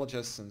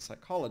sociologists and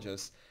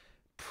psychologists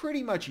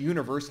pretty much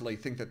universally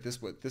think that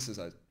this is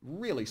a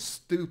really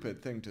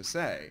stupid thing to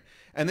say,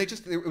 and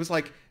it was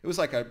like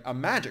a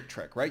magic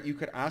trick, right? You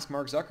could ask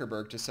Mark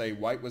Zuckerberg to say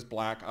white was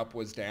black, up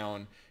was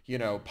down,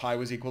 pi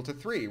was equal to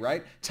 3,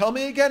 right? Tell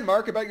me again,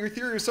 Mark, about your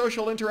theory of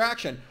social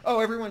interaction. Oh,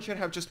 everyone should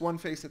have just one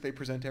face that they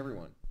present to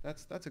everyone.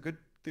 That's a good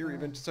theory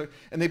of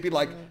and they'd be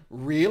like,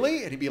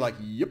 really? And he'd be like,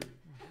 yep.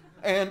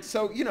 And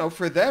so,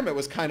 for them, it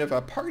was kind of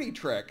a party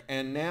trick.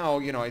 And now,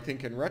 I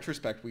think in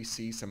retrospect, we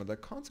see some of the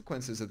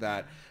consequences of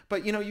that.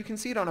 But, you can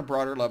see it on a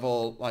broader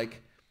level,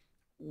 like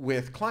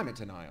with climate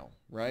denial,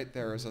 right?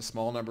 There is a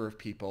small number of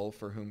people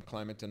for whom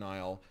climate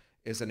denial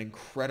is an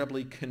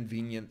incredibly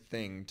convenient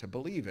thing to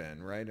believe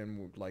in, right?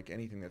 And like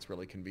anything that's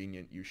really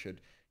convenient, you should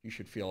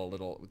feel a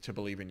little, to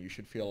believe in, you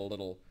should feel a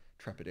little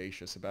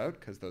trepidatious about,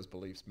 because those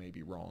beliefs may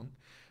be wrong.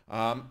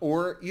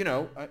 Or,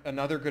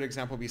 another good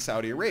example would be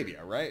Saudi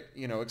Arabia, right?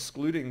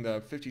 Excluding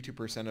the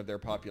 52% of their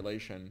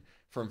population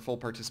from full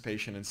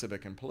participation in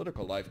civic and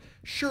political life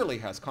surely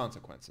has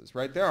consequences,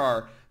 right? There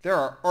are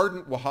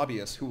ardent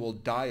Wahhabis who will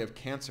die of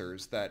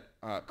cancers that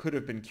could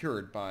have been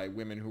cured by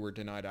women who were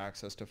denied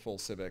access to full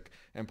civic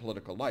and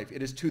political life.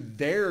 It is to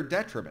their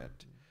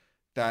detriment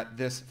that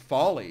this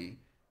folly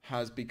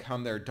has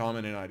become their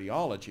dominant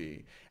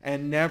ideology,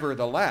 and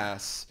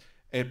nevertheless,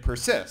 it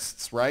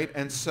persists, right?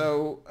 And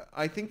so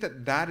I think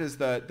that is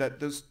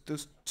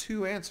those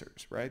two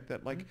answers, right?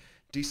 That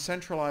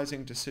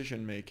decentralizing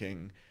decision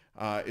making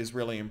is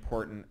really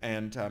important.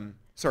 And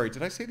sorry,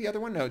 did I say the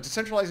other one? No,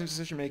 decentralizing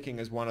decision making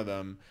is one of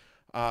them,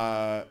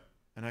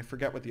 and I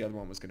forget what the other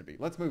one was going to be.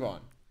 Let's move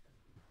on.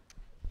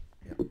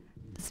 Yeah.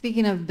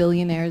 Speaking of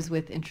billionaires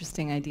with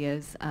interesting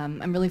ideas,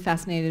 I'm really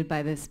fascinated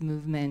by this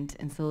movement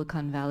in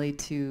Silicon Valley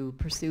to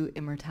pursue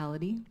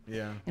immortality.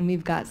 Yeah. And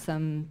we've got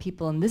some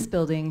people in this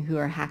building who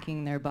are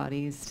hacking their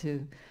bodies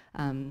to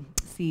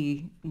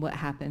see what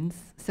happens.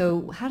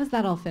 So how does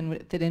that all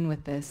fit in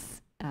with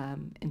this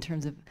in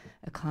terms of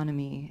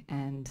economy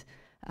and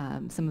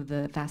some of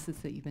the facets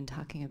that you've been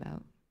talking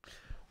about?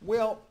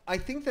 Well, I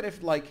think that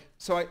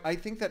I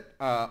think that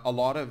a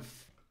lot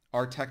of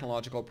our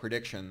technological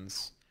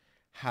predictions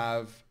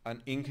have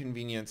an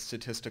inconvenient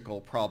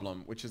statistical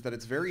problem, which is that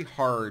it's very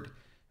hard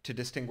to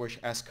distinguish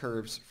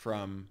S-curves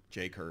from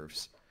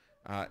J-curves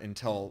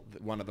until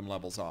one of them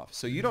levels off.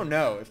 So you don't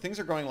know, if things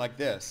are going like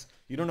this,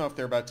 you don't know if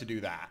they're about to do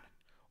that,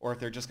 or if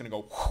they're just going to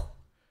go, whoosh,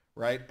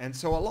 right? And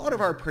so a lot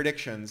of our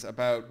predictions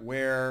about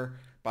where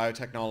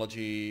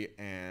biotechnology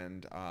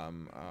and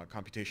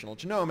computational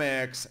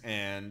genomics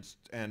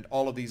and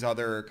all of these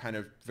other kind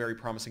of very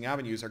promising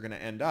avenues are going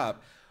to end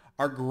up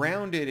are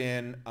grounded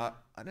in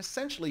an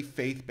essentially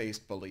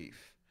faith-based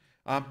belief.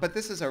 But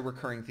this is a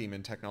recurring theme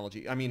in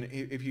technology. I mean,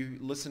 if you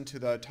listen to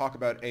the talk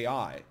about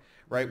AI,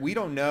 right, we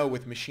don't know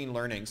with machine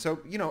learning.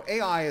 So,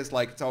 AI is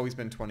it's always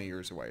been 20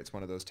 years away. It's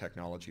one of those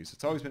technologies.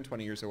 It's always been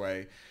 20 years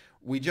away.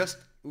 We just,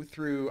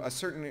 through a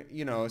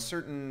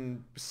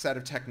certain set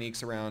of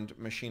techniques around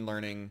machine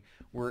learning,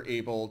 we're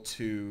able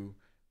to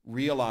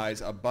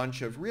realize a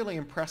bunch of really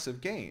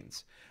impressive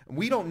gains.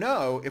 We don't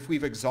know if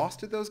we've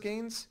exhausted those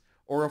gains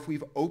or if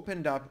we've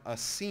opened up a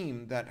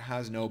seam that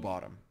has no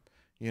bottom,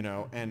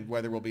 and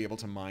whether we'll be able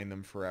to mine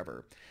them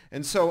forever.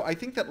 And so I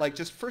think that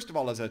just first of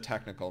all, as a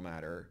technical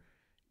matter,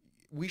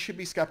 we should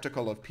be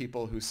skeptical of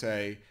people who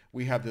say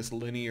we have this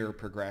linear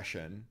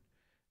progression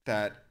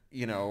that,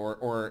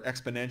 or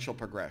exponential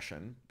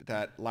progression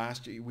that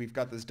we've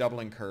got this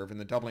doubling curve and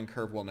the doubling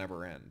curve will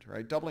never end,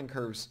 right? Doubling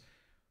curves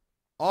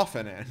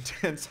often end,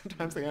 and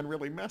sometimes they end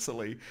really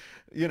messily,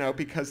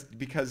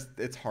 because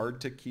it's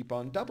hard to keep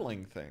on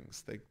doubling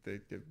things.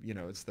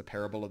 It's the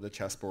parable of the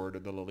chessboard or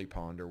the lily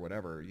pond or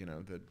whatever.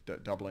 The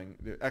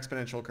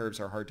exponential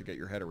curves are hard to get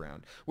your head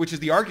around, which is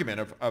the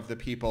argument of the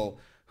people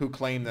who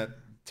claim that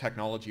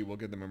technology will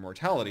give them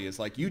immortality. Is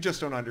you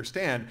just don't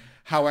understand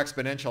how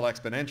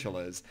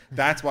exponential is.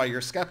 That's why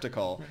you're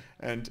skeptical,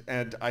 and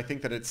I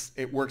think that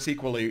it works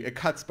equally. It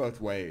cuts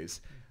both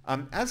ways.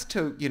 As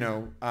to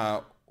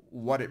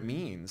what it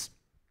means.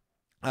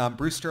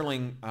 Bruce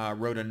Sterling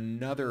wrote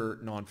another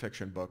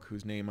nonfiction book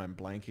whose name I'm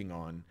blanking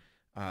on.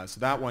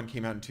 So that one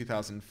came out in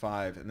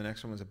 2005, and the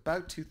next one was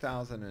about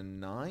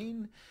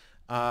 2009,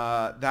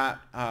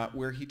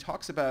 where he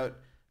talks about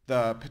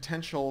the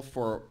potential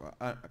for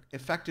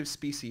effective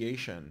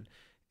speciation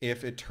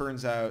if it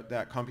turns out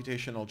that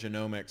computational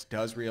genomics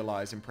does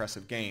realize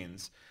impressive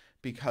gains.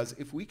 Because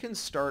if we can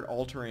start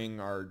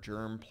altering our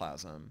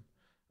germplasm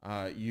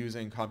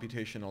using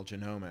computational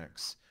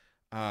genomics,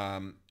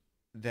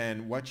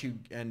 then what you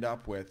end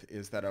up with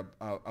is that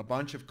a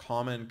bunch of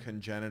common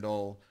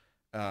congenital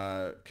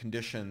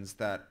conditions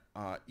that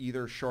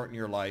either shorten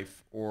your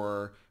life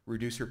or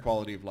reduce your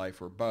quality of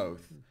life or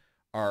both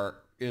are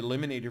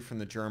eliminated from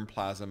the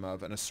germplasm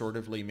of an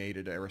assortively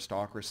mated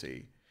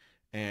aristocracy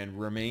and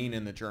remain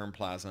in the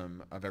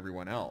germplasm of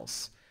everyone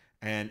else.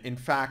 And in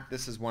fact,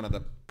 this is one of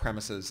the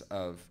premises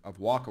of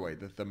WALKAWAY,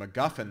 that the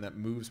MacGuffin that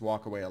moves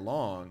WALKAWAY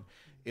along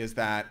is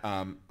that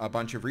a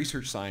bunch of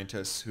research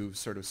scientists who've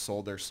sort of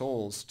sold their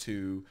souls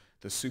to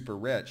the super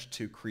rich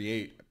to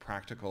create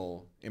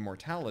practical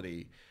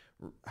immortality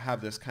have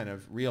this kind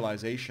of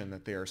realization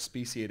that they are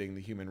speciating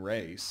the human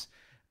race,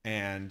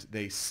 and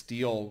they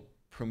steal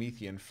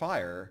Promethean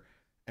fire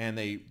and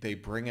they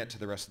bring it to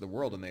the rest of the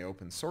world and they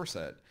open source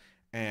it.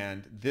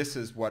 And this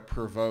is what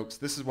turns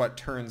this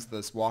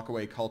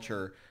WALKAWAY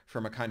culture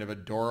from a kind of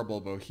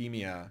adorable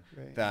bohemia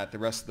that the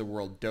rest of the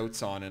world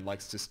dotes on and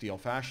likes to steal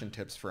fashion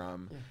tips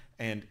from,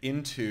 and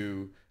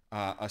into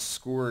a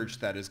scourge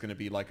that is going to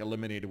be like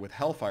eliminated with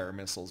hellfire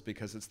missiles,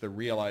 because it's the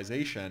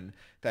realization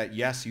that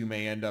yes, you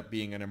may end up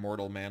being an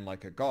immortal man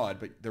like a god,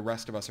 but the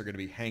rest of us are going to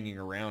be hanging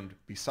around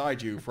beside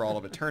you for all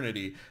of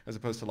eternity, as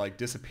opposed to like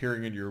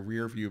disappearing in your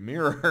rear view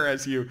mirror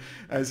as you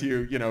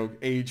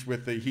age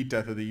with the heat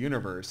death of the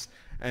universe.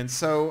 And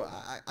so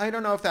I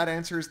don't know if that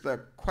answers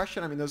the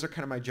question. I mean, those are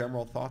kind of my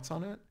general thoughts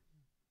on it.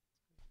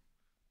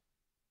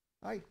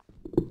 Hi.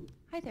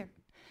 Hi there.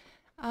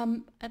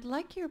 I'd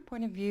like your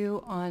point of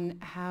view on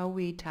how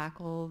we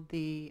tackle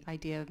the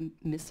idea of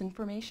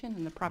misinformation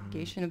and the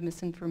propagation of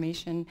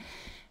misinformation,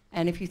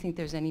 and if you think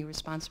there's any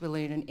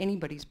responsibility on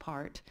anybody's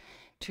part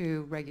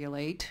to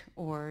regulate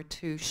or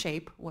to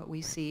shape what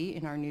we see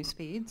in our news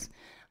feeds.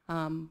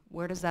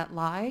 Where does that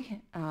lie?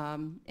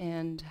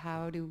 And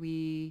how do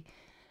we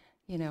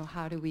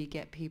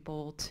get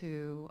people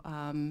to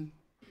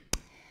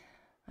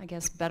I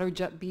guess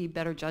be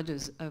better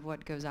judges of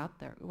what goes out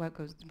there,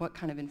 what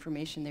kind of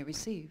information they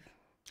receive?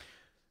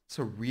 It's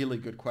a really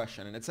good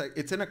question, and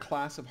it's in a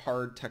class of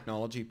hard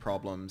technology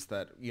problems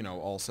that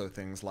also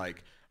things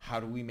like how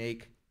do we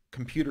make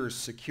computers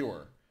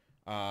secure,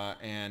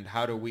 and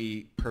how do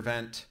we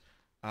prevent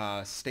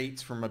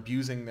states from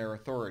abusing their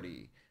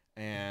authority,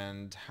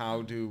 and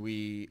how do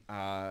we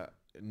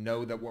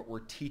know that what we're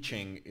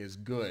teaching is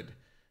good.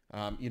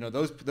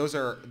 Those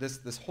are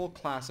this whole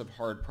class of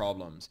hard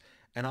problems.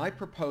 And I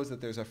propose that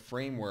there's a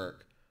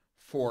framework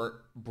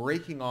for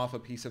breaking off a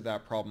piece of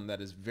that problem that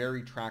is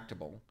very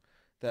tractable,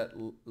 that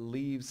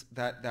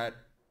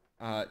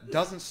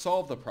doesn't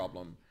solve the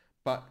problem,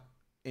 but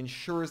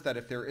ensures that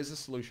if there is a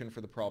solution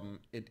for the problem,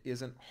 it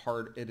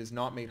is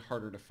not made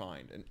harder to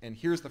find. And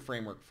here's the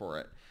framework for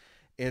it.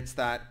 It's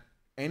that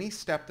any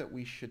step that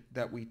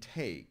we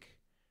take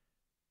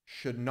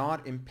should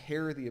not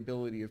impair the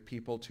ability of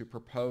people to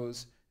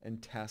propose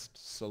and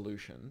test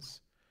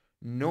solutions,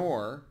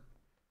 nor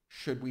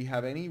should we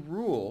have any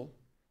rule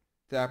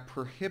that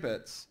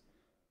prohibits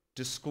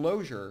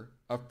disclosure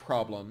of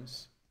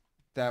problems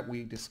that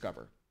we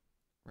discover,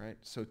 right?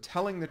 So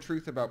telling the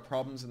truth about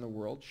problems in the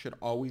world should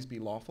always be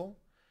lawful.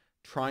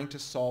 Trying to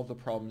solve the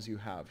problems you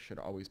have should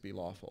always be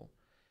lawful.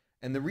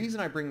 And the reason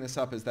I bring this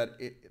up is that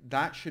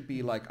that should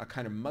be like a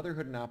kind of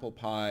motherhood and apple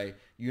pie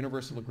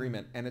universal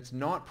agreement, and it's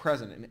not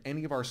present in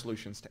any of our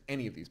solutions to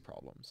any of these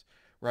problems,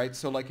 right?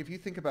 So like if you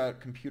think about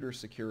computer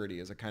security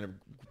as a kind of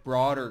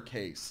broader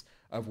case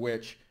of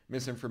which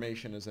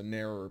misinformation is a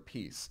narrower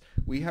piece.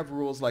 We have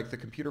rules like the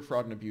Computer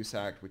Fraud and Abuse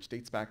Act, which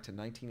dates back to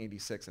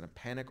 1986 in a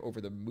panic over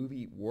the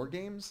movie War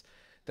Games,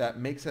 that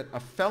makes it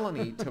a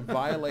felony to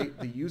violate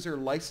the user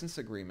license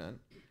agreement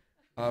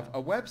of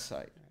a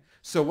website.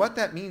 So what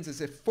that means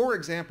is if, for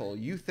example,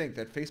 you think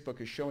that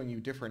Facebook is showing you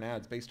different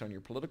ads based on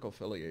your political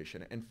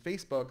affiliation, and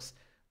Facebook's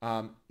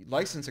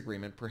license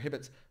agreement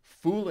prohibits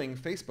fooling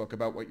Facebook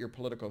about what your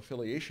political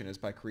affiliation is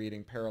by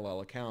creating parallel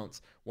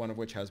accounts, one of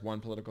which has one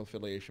political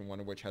affiliation, one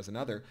of which has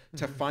another,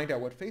 to find out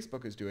what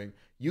Facebook is doing,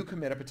 you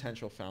commit a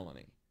potential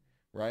felony,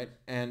 right?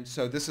 And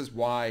so this is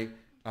why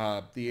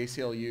the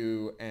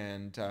ACLU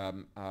and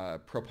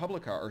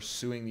ProPublica are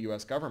suing the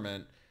US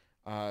government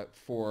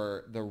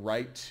for the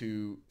right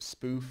to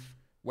spoof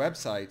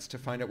websites to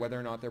find out whether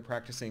or not they're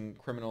practicing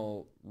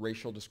criminal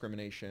racial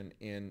discrimination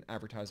in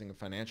advertising of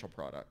financial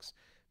products,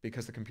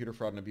 because the Computer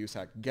Fraud and Abuse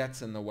Act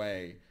gets in the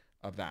way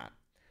of that.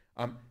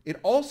 It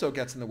also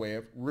gets in the way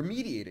of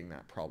remediating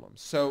that problem.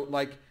 So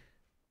like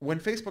when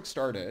Facebook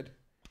started,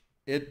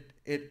 it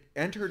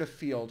entered a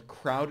field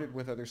crowded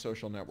with other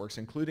social networks,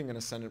 including an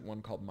ascendant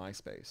one called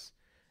MySpace.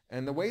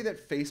 And the way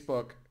that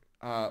Facebook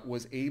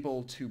was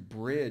able to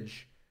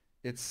bridge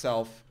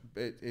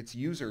its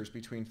users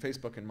between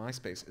Facebook and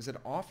MySpace is it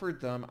offered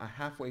them a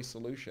halfway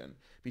solution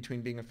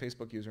between being a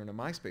Facebook user and a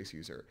MySpace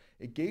user.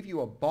 It gave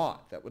you a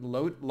bot that would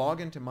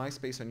log into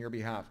MySpace on your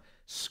behalf,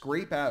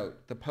 scrape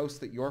out the posts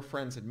that your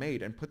friends had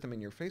made and put them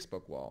in your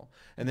Facebook wall,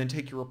 and then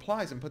take your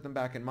replies and put them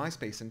back in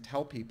MySpace and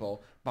tell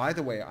people, by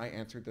the way, I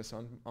answered this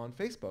on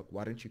Facebook.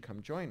 Why don't you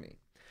come join me?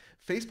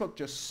 Facebook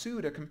just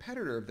sued a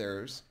competitor of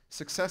theirs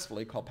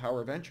successfully called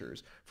Power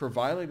Ventures for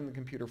violating the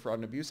Computer Fraud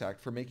and Abuse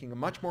Act, for making a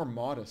much more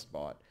modest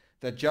bot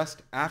that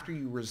just after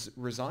you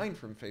resigned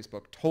from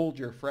Facebook told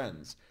your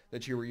friends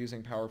that you were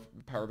using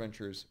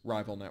PowerVenture's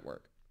rival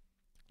network.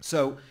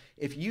 So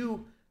if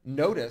you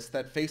notice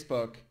that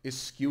Facebook is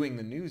skewing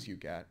the news you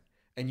get,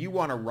 and you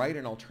want to write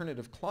an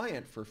alternative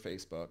client for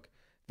Facebook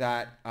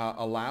that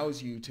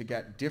allows you to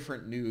get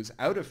different news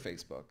out of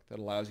Facebook, that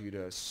allows you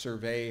to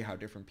survey how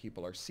different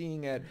people are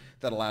seeing it,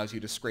 that allows you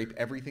to scrape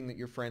everything that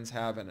your friends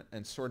have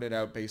and sort it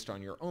out based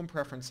on your own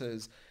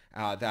preferences,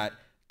 that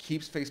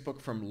keeps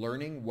Facebook from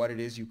learning what it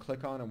is you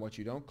click on and what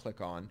you don't click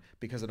on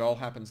because it all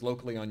happens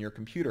locally on your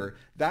computer,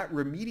 that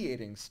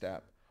remediating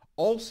step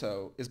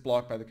also is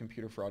blocked by the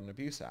Computer Fraud and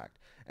Abuse Act.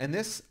 And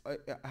this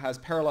has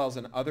parallels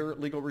in other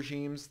legal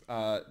regimes.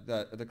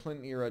 The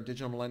Clinton-era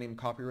Digital Millennium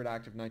Copyright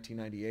Act of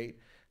 1998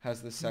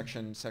 has this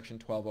section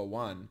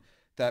 1201,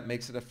 that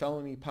makes it a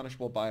felony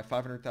punishable by a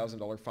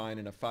 $500,000 fine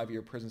and a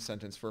 5-year prison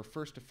sentence for a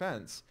first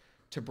offense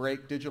to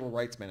break digital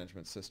rights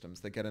management systems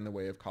that get in the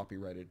way of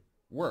copyrighted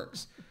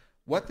works.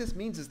 What this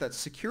means is that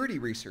security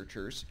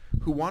researchers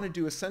who want to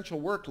do essential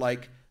work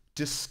like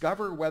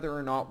discover whether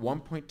or not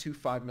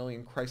 1.25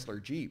 million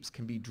Chrysler Jeeps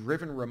can be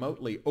driven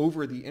remotely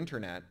over the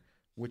internet,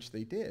 which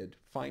they did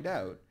find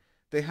out,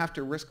 they have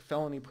to risk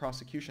felony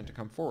prosecution to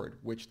come forward,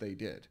 which they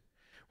did,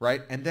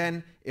 right? And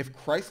then if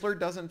Chrysler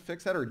doesn't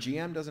fix that or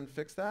GM doesn't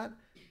fix that,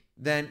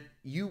 then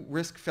you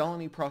risk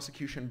felony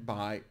prosecution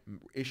by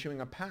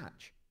issuing a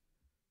patch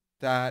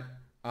that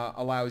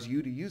allows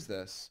you to use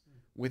this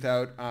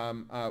without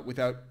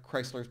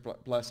Chrysler's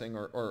blessing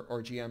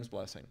or GM's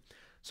blessing.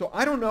 So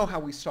I don't know how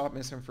we stop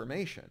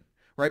misinformation,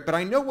 right? But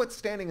I know what's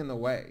standing in the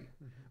way,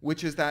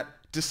 which is that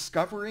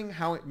discovering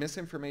how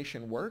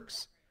misinformation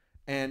works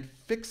and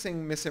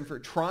fixing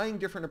trying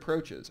different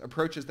approaches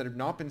that have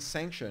not been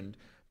sanctioned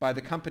by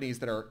the companies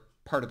that are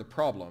part of the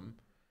problem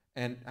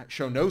and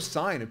show no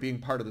sign of being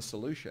part of the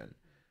solution,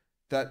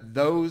 that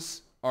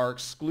those are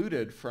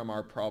excluded from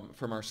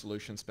our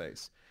solution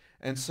space.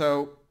 And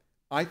so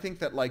I think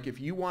that like if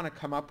you want to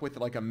come up with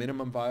like a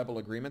minimum viable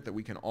agreement that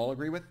we can all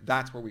agree with,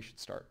 that's where we should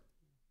start.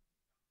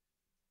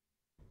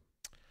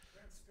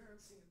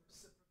 Transparency and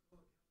reciprocal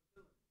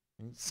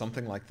accountability.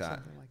 Something like that.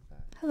 Something like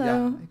that. Hello.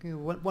 Yeah. Okay,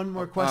 one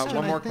more question.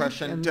 One more I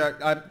think,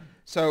 question.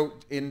 So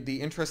in the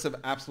interest of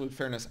absolute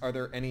fairness, are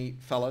there any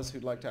fellas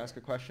who'd like to ask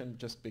a question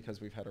just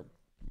because we've had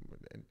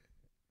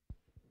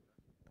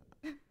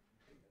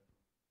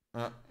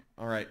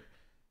all right.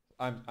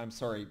 I'm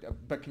sorry,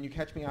 but can you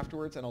catch me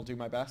afterwards and I'll do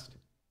my best?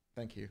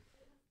 Thank you.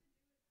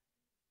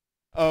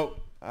 Oh,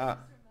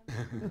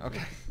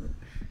 okay.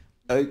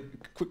 A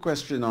quick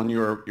question on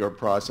your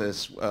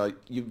process.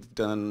 You've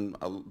done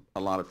a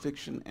lot of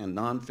fiction and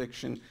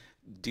nonfiction,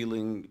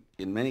 dealing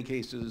in many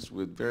cases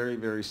with very,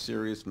 very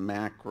serious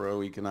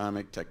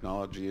macroeconomic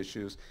technology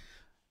issues.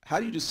 How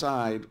do you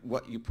decide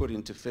what you put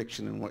into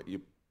fiction and what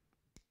you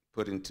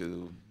put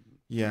into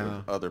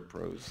other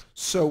prose?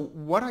 So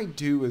what I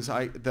do is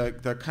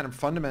the kind of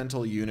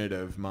fundamental unit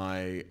of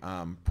my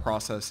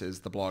process is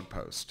the blog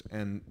post.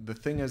 And the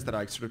thing is that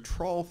I sort of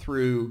trawl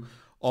through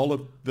all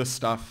of the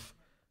stuff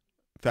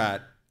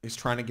that is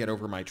trying to get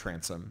over my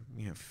transom,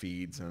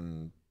 feeds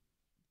and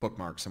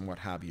bookmarks and what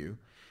have you.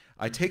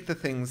 I take the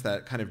things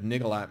that kind of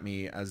niggle at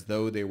me as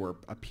though they were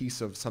a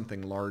piece of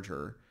something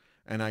larger,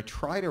 and I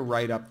try to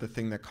write up the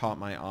thing that caught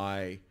my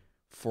eye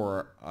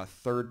for a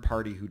third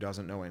party who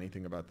doesn't know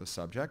anything about the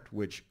subject,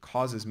 which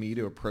causes me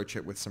to approach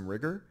it with some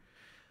rigor.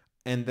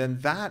 And then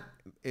that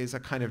is a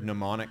kind of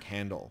mnemonic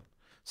handle.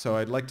 So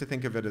I'd like to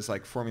think of it as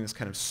like forming this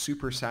kind of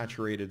super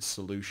saturated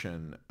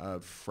solution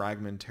of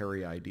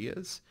fragmentary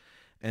ideas.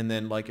 And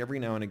then like every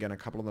now and again, a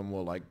couple of them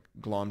will like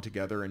glom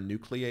together and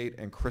nucleate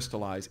and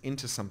crystallize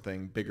into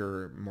something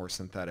bigger, more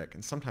synthetic.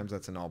 And sometimes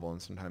that's a novel, and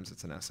sometimes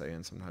it's an essay,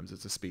 and sometimes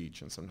it's a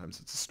speech, and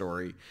sometimes it's a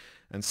story,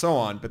 and so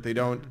on. But they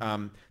don't.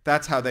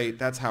 That's how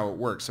it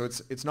works. So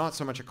it's not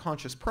so much a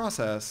conscious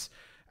process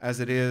as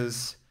it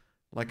is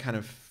like kind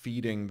of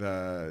feeding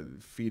the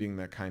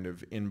kind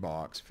of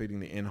inbox, feeding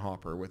the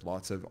in-hopper with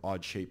lots of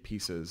odd-shaped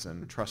pieces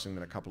and trusting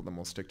that a couple of them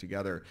will stick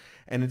together.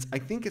 And I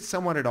think it's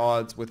somewhat at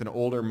odds with an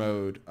older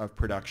mode of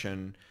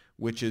production,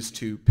 which is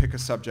to pick a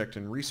subject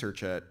and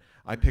research it.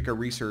 I pick a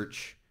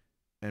research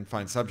and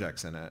find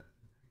subjects in it.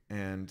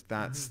 And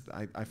that's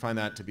I find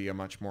that to be a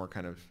much more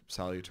kind of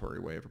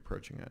salutary way of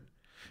approaching it.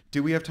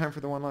 Do we have time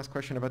for the one last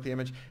question about the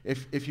image?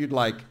 If you'd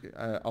like,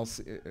 I'll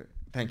see.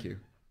 Thank you.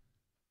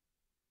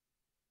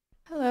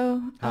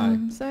 Hello. Hi.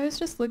 So I was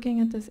just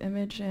looking at this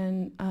image,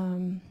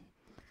 and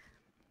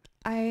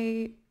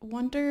I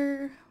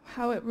wonder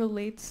how it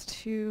relates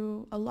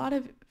to a lot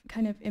of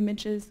kind of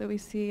images that we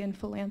see in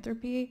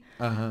philanthropy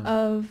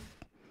of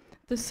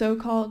the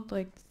so-called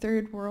like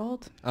third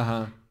world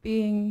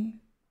being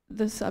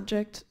the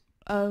subject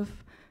of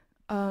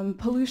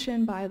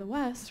pollution by the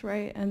West,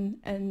 right?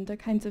 And the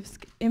kinds of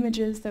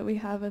images that we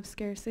have of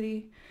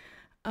scarcity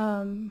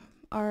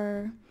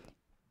are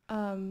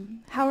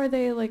how are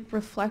they like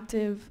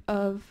reflective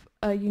of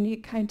a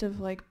unique kind of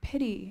like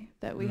pity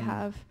that we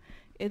have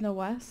in the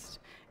West?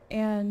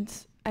 And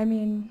I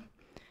mean,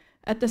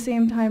 at the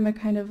same time, a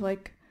kind of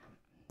like,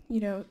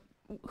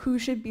 who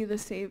should be the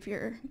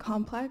savior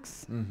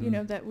complex,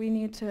 that we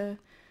need to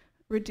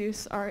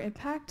reduce our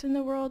impact in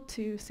the world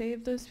to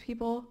save those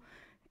people.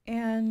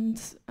 And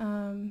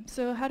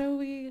so how do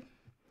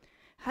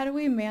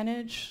we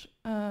manage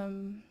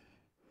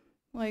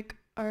like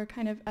our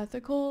kind of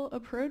ethical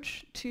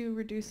approach to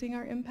reducing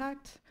our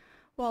impact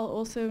while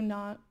also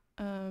not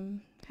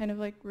kind of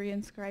like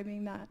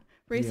reinscribing that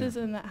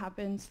racism that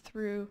happens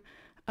through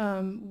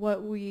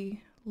what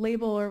we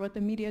label or what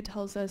the media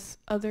tells us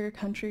other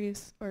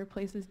countries or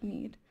places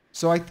need?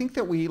 So I think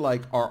that we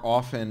like are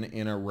often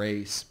in a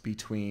race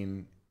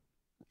between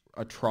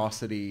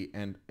atrocity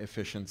and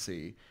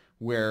efficiency,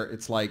 where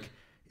it's like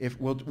if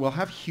we'll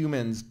have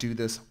humans do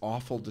this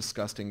awful,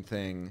 disgusting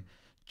thing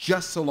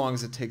just so long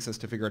as it takes us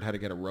to figure out how to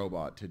get a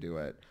robot to do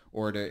it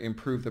or to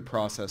improve the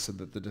process so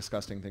that the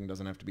disgusting thing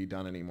doesn't have to be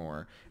done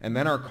anymore. And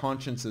then our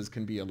consciences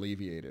can be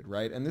alleviated,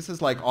 right? And this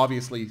is like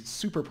obviously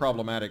super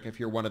problematic if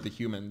you're one of the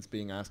humans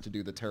being asked to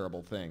do the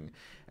terrible thing.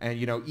 And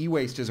you know,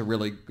 e-waste is a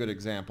really good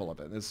example of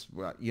it. This,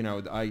 you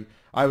know,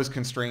 I was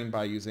constrained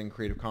by using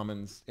Creative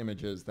Commons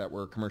images that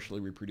were commercially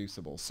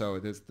reproducible. So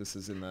this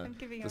is in the I'm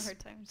giving you a hard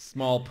time.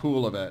 Small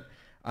pool of it.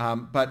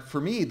 But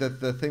for me,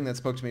 the thing that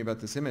spoke to me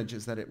about this image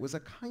is that it was a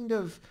kind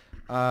of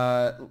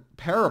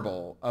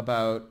parable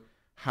about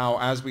how,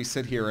 as we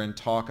sit here and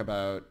talk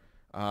about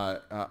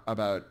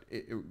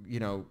you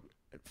know,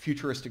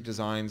 futuristic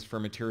designs for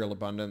material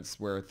abundance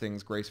where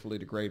things gracefully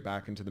degrade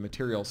back into the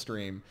material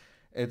stream,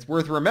 it's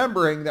worth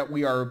remembering that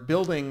we are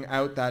building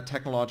out that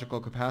technological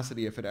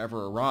capacity if it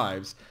ever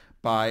arrives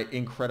by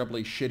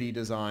incredibly shitty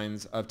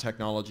designs of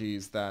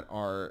technologies that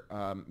are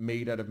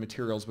made out of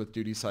materials with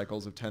duty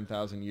cycles of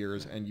 10,000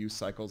 years and use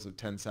cycles of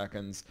 10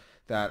 seconds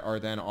that are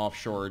then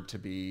offshored to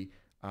be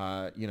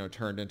you know,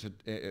 turned into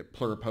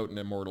pluripotent,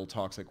 immortal,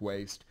 toxic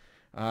waste.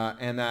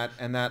 And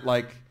that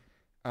like,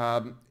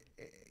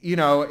 you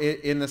know,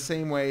 in the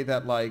same way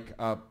that like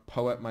a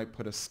poet might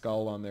put a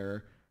skull on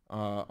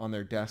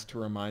their desk to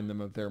remind them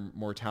of their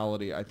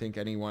mortality, I think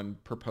anyone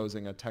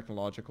proposing a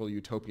technological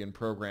utopian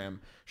program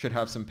should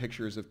have some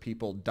pictures of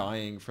people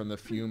dying from the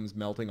fumes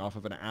melting off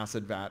of an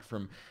acid vat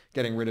from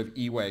getting rid of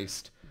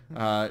e-waste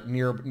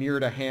near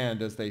to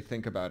hand as they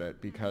think about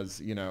it, because,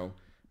 you know,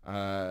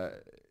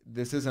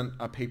 this isn't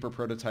a paper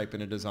prototype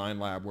in a design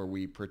lab where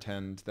we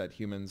pretend that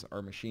humans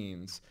are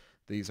machines.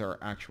 These are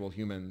actual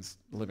humans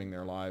living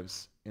their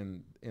lives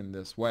in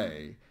this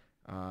way.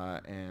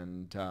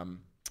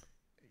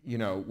 You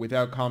know,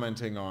 without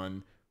commenting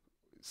on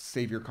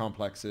savior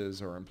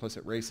complexes or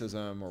implicit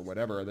racism or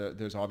whatever,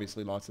 there's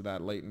obviously lots of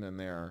that latent in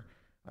there.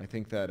 I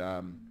think that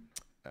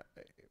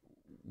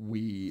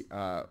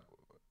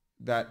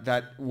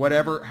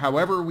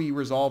however we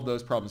resolve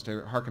those problems,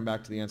 to harken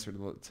back to the answer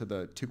to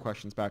the two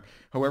questions back,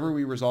 however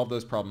we resolve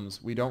those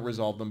problems, we don't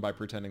resolve them by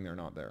pretending they're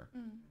not there.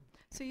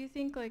 So you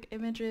think like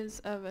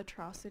images of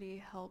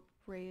atrocity help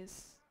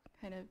raise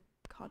kind of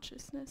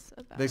consciousness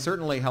about? They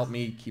certainly help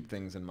me keep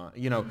things in mind.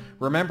 You know,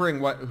 remembering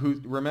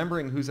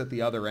who's at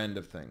the other end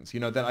of things. You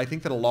know, that I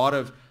think that a lot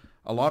of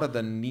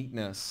the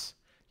neatness,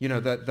 you know,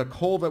 that the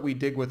coal that we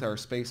dig with our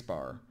space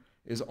bar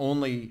is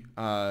only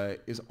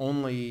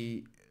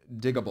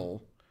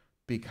diggable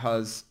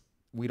because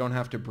we don't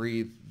have to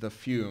breathe the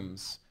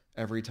fumes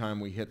every time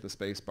we hit the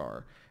space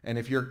bar. And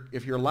if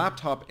your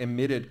laptop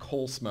emitted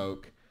coal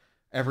smoke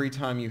every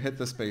time you hit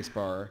the space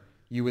bar,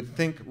 you would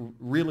think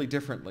really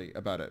differently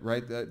about it,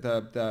 right?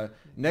 The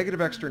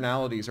negative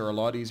externalities are a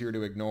lot easier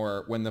to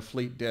ignore when the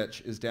fleet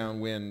ditch is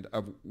downwind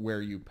of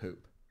where you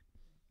poop.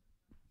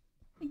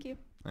 Thank you.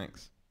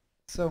 Thanks.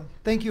 So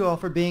thank you all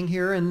for being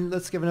here, and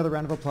let's give another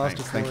round of applause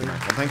to Cory. Thank you,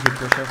 Michael. Thank you,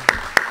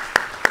 Tricia.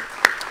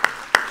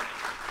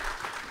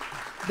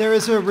 There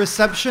is a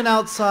reception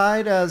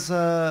outside as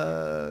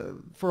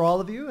for all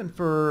of you and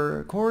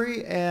for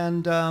Cory,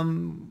 and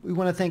we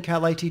want to thank Cal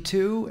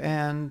IT2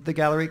 and the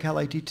Gallery Cal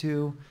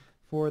IT2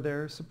 for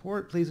their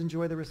support. Please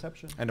enjoy the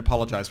reception. And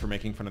apologize for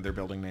making fun of their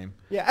building name.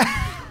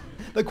 Yeah,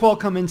 the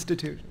Qualcomm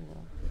Institute.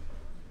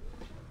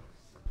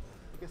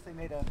 I guess they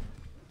made a...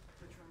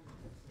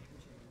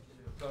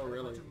 Oh,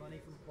 really? Money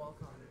from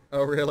Qualcomm.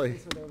 Oh, really?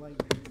 So they're like,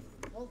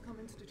 Qualcomm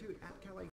Institute at Cal